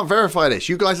 You can't verify this.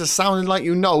 You guys are sounding like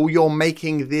you know you're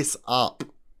making this up.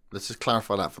 Let's just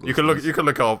clarify that for the You can look. listeners. You can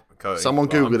look up. Cody, Someone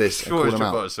but I'm Google this and Sure, call it's them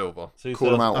out. Gilberto Silva.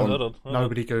 Call them out on- Hold on.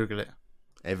 Nobody Google it.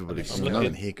 Everybody's I'm no looking.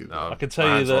 one here Google. No, I can my tell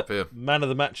you hands are up that here. man of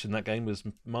the match in that game was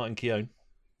Martin Keown,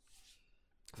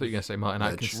 I thought you were going to say Martin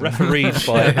Ledge. Atkinson. refereed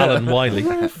by Alan Wiley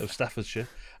of Staffordshire,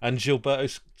 and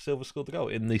Gilberto Silva scored the goal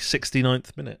in the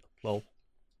 69th minute. Lol.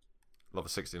 Love a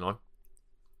 69.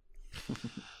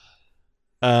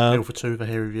 0 for 2 for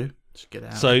here review. Just get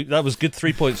it out. So that was good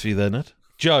 3 points for you there, Ned.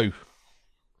 Joe,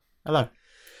 Hello.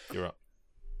 you're up.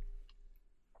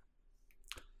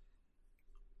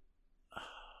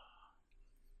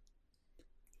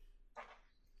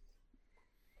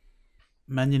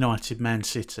 Man United, Man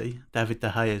City. David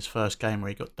De Gea's first game where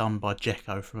he got done by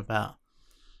Dzeko from about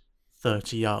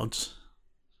 30 yards.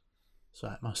 So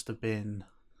it must have been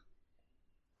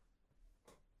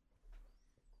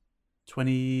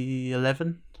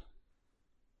 2011.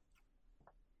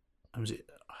 And was it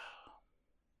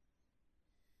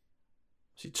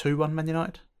 2-1 Man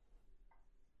United?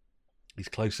 He's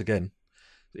close again.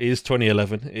 It is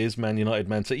 2011. It is Man United,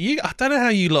 Man City. I don't know how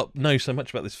you lot know so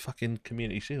much about this fucking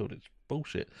Community Shield. It's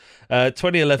bullshit.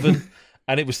 2011,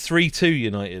 and it was 3-2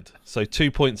 United. So 2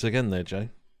 points again there, Joe.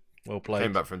 Well played.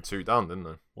 Came back from 2 down, didn't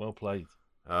they? Well played.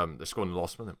 They scored in the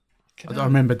last minute. I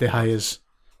remember De Gea's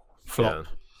flop.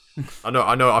 Yeah.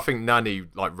 I know. I think Nani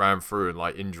like ran through in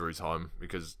like injury time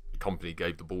because the company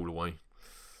gave the ball away.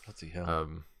 Bloody hell.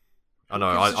 I know.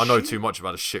 I know too much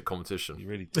about a shit competition. You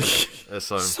really do.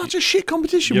 So Such a shit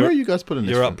competition. You're- Where are you guys putting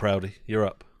this You're from? up, Proudy. You're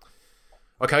up.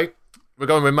 okay, we're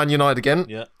going with Man United again.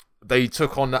 Yeah. They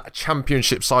took on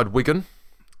Championship side Wigan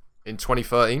in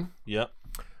 2013. Yeah.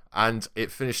 and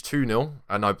it finished 2-0,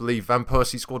 and I believe Van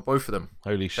Persie scored both of them.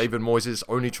 Holy shit. David Moyes'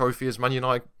 only trophy as Man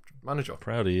United manager.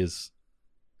 Proudy is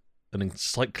an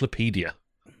encyclopedia.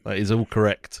 That is all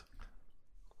correct.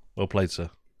 Well played, sir.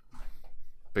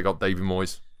 Big up David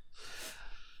Moyes.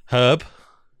 Herb.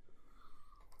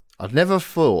 I'd never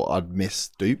thought I'd miss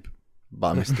Dupe, but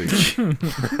I miss Dupe.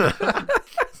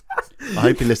 I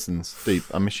hope he listens. Dupe,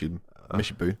 I miss you. I miss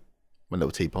you, boo. My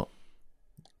little teapot.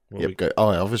 Go. Oh,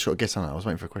 I've just got to guess on that. I was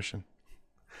waiting for a question.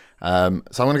 So I'm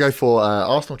going to go for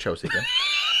Arsenal-Chelsea again.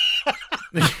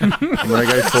 I'm going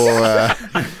to go for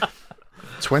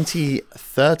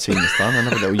 2013 this time.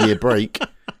 Another little year break.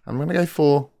 I'm going to go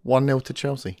for 1-0 to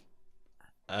Chelsea.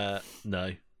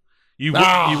 No. You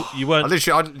I weren't.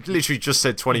 literally just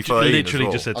said 2013. Literally as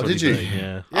well. just said Oh, did you? 2013,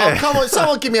 yeah. Oh, come on.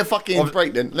 Someone give me a fucking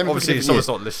break then. Let me Obviously, pick a someone's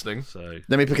different not listening. So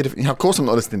Let me pick a different... Of course I'm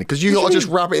not listening. Because you got to just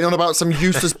rabbiting on about some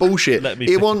useless bullshit. Let me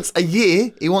He pick- wants a year.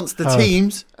 He wants the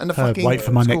teams and the fucking... Wait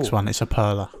for my score. next one. It's a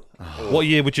perler. what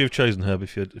year would you have chosen, Herb,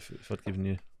 if I'd given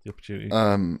you the opportunity?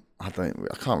 I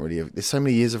can't really... There's so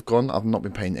many years have gone. I've not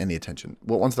been paying any attention.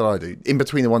 What ones did I do? In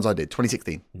between the ones I did.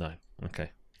 2016. No. Okay.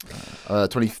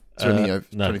 25.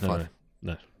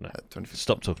 No. 25.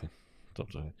 Stop talking.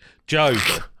 Joe,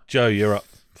 you're up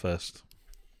first.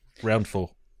 Round 4.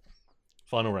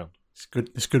 Final round. It's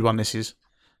good. It's a good one. This is.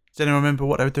 Does anyone remember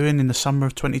what they were doing in the summer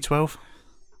of 2012?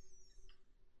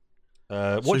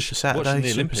 Super Saturday,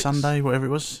 Super Sunday, whatever it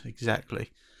was. Exactly.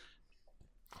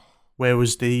 Where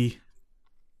was the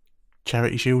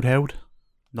Charity Shield held?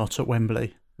 Not at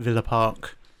Wembley, Villa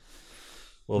Park.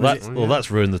 Well, Was that's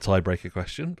ruined the tiebreaker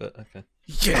question, but okay.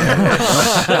 Yeah.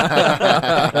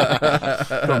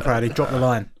 Go on, Proudy, drop the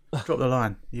line. Drop the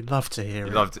line. You'd love to hear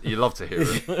it. You love to hear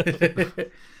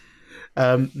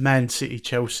it. Man City,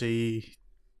 Chelsea,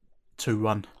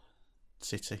 2-1.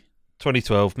 City.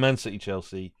 2012, Man City,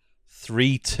 Chelsea,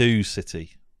 3-2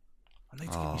 City. I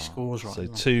need to get your scores right. So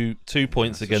as well. two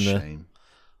points That's a again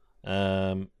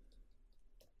there. shame.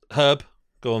 Herb,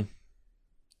 go on.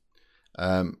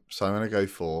 So I'm going to go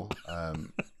for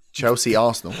Chelsea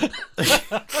Arsenal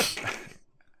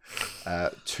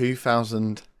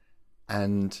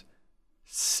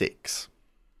 2006.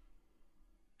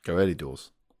 Go early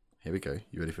doors. Here we go.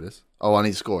 You ready for this? Oh, I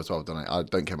need to score as well, don't I? I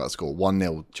don't care about the score.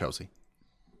 1-0 Chelsea.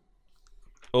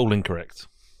 All incorrect.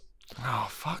 Oh,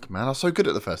 fuck, man. I was so good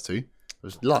at the first two. It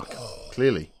was luck,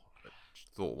 clearly.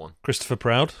 Thought one. Christopher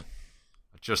Proud.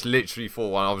 Just literally thought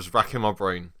one. I was racking my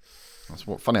brain. That's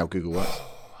what funny how Google works.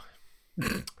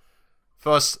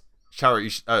 First charity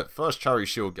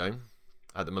shield game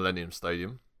at the Millennium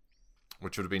Stadium,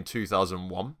 which would have been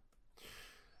 2001.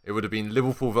 It would have been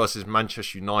Liverpool versus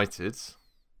Manchester United.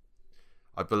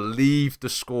 I believe the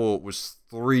score was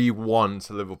 3-1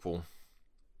 to Liverpool,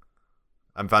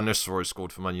 and Van Nistelrooy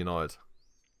scored for Man United.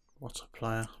 What a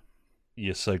player.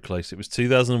 You're so close. It was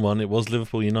 2001. It was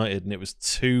Liverpool United, and it was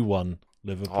 2-1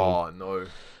 Liverpool. Oh no,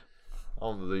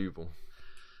 unbelievable!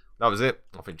 That was it.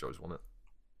 I think Joe's won it.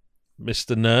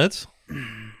 Mr. Nerd.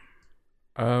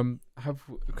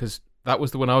 Because that was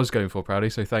the one I was going for,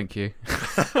 Proudy. So thank you.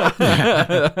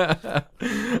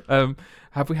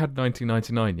 Have we had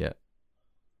 1999 yet?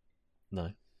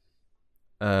 No.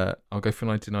 I'll go for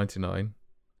 1999.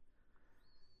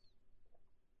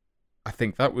 I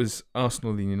think that was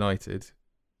Arsenal and United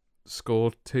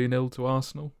scored 2-0 to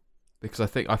Arsenal, because I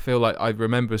feel like I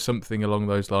remember something along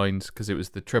those lines, because it was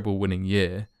the treble winning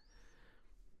year,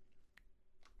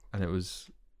 and it was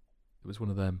one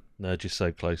of them. No, just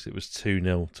so close. It was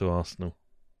 2-0 to Arsenal.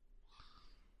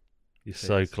 You're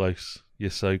so close. You're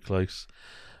so close.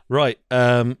 Right.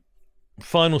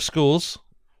 Final scores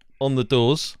on the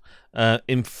doors.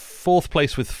 In fourth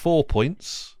place with 4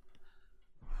 points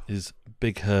is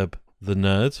Big Herb the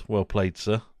Nerd. Well played,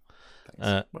 sir.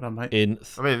 Well done, mate. I mean,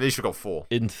 at least we got 4.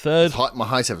 In third, My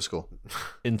highest ever score.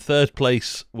 in third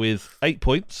place with 8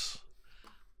 points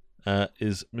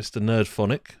is Mr.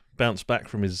 Nerdphonic. Bounced back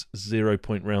from his 0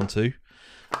 point round 2.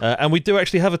 And we do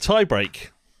actually have a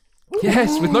tie-break.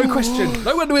 Yes, with no question.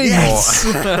 No one wins. Yes!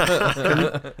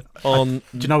 On Do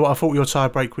you know what I thought your tie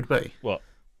break would be? what?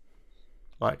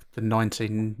 Like the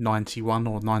 1991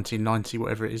 or 1990,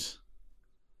 whatever it is.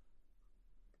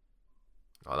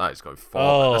 Oh, that is going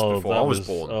far. That's before I was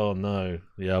born. Oh no,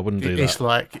 yeah, I wouldn't do It's that.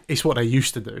 like, it's what they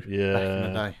used to do Yeah, back in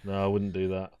the day. no, I wouldn't do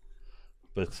that.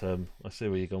 But I see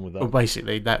where you're going with that. Well,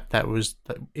 basically, that was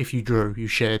if you drew, you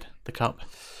shared the cup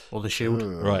or the shield,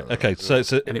 Right. Okay. So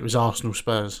it's and it was Arsenal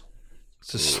Spurs.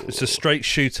 a straight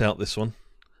shootout. This one.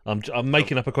 I'm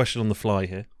making up a question on the fly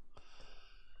here.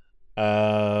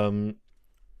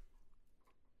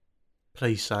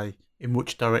 Please say in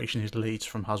which direction is Leeds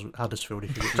from Huddersfield.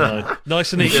 If you get No,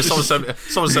 nice and easy. Yeah,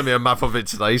 someone sent me a map of it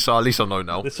today, so at least I know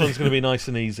now. This one's going to be nice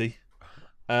and easy.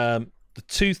 The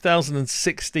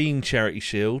 2016 Charity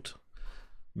Shield,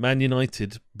 Man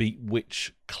United beat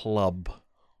which club?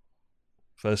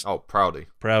 First, Oh, Proudy.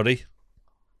 Proudy.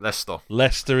 Leicester.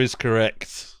 Leicester is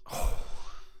correct.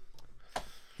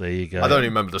 There you go. I don't even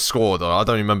remember the score, though. I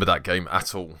don't remember that game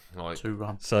at all. Like,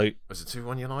 2-1. So was it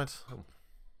 2-1 United? Oh.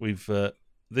 we've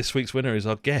this week's winner is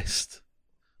our guest,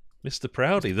 Mr.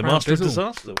 Proudy, the Proud master of Dizzle.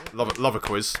 disaster. Love a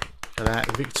quiz. Look at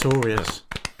that, victorious.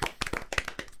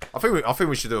 I think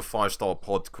we should do a 5-star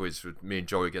pod quiz with me and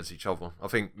Joey against each other. I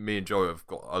think me and Joey have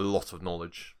got a lot of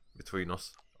knowledge between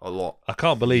us. A lot. I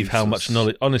can't believe how much Jesus.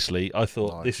 knowledge. Honestly, I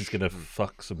thought Nice. this is going to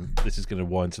This is going to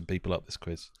wind some people up. This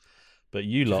quiz, but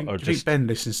you lot are Do you think just. Ben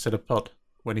listens to the pod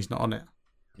when he's not on it?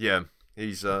 Yeah,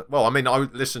 he's well. I mean, I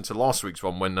listened to last week's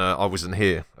one when I wasn't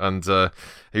here, and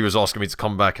he was asking me to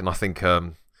come back, and I think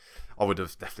I would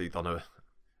have definitely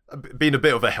been a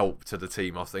bit of a help to the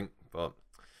team. I think, but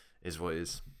it is what it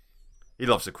is. He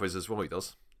loves the quiz as well. He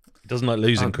does. He doesn't like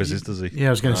losing quizzes, does he? Yeah, I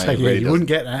was going to No, say, he yeah, really you doesn't. wouldn't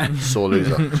get that. Sore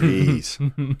loser. Jeez.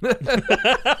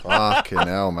 Fucking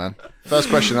hell, man. First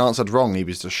question answered wrong. He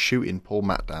was just shooting poor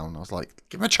Matt down. I was like,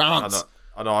 give him a chance.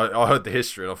 I know. I heard the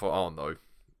history, and I thought, oh no,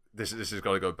 this is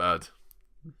going to go bad,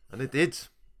 and it did.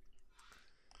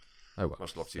 Oh well,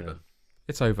 Much love to you, Yeah. Ben.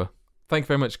 it's over. Thank you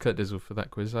very much, Kurt Dizzle, for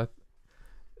that quiz. I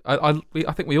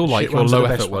think we all Shit like your ones are the low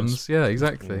best effort ones. ones. Yeah,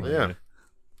 exactly. Yeah.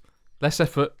 Less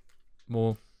effort,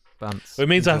 more bants. Well, it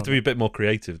means I have to be a bit more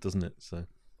creative, doesn't it? So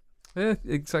Yeah,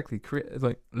 exactly.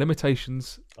 Like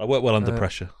limitations. I work well under Uh,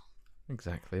 pressure.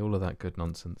 Exactly. All of that good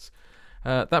nonsense.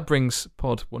 That brings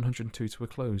Pod 102 to a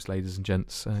close, ladies and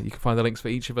gents. You can find the links for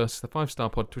each of us, the 5-Star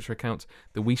Pod Twitter account,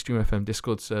 the WeStream FM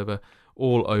Discord server,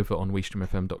 all over on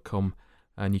WeStreamFM.com.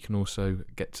 And you can also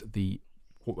get the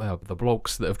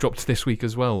blogs that have dropped this week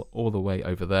as well, all the way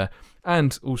over there.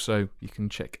 And also, you can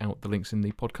check out the links in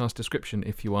the podcast description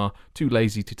if you are too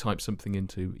lazy to type something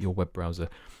into your web browser.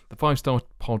 The 5-Star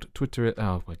Pod Twitter...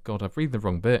 Oh, my God, I've read the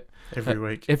wrong bit. Every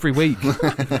week. Every week.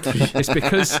 It's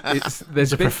because there's He's a bit...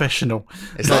 It's professional.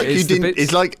 No, like it's you the didn't. bits-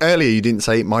 It's like earlier you didn't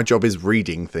say my job is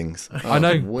reading things. I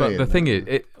know, That's but weird, the thing man.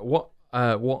 is,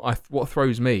 what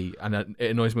throws me, and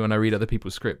it annoys me when I read other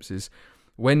people's scripts, is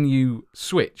when you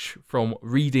switch from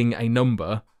reading a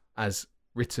number as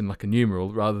written like a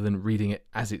numeral rather than reading it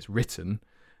as it's written.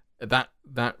 That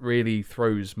really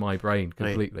throws my brain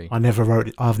completely. I never wrote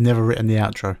it. I've never written the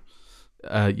outro.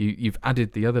 You've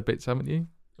added the other bits, haven't you?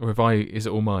 Or have I? Is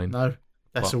it all mine? No,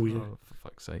 that's Well, all you. oh, for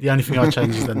fuck's sake! The only thing I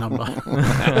change is the number.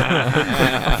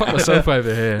 I fucked myself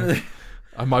over here.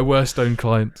 I'm my worst own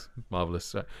client.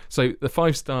 Marvellous. So the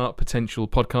 5-Star Potential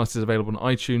podcast is available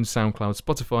on iTunes, SoundCloud,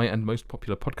 Spotify, and most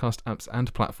popular podcast apps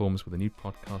and platforms, with a new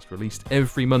podcast released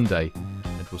every Monday.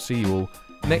 And we'll see you all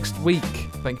next week.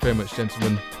 Thank you very much,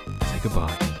 gentlemen. Say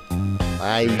goodbye.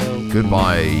 Bye.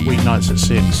 Goodbye. Weeknights at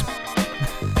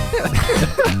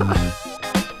 6.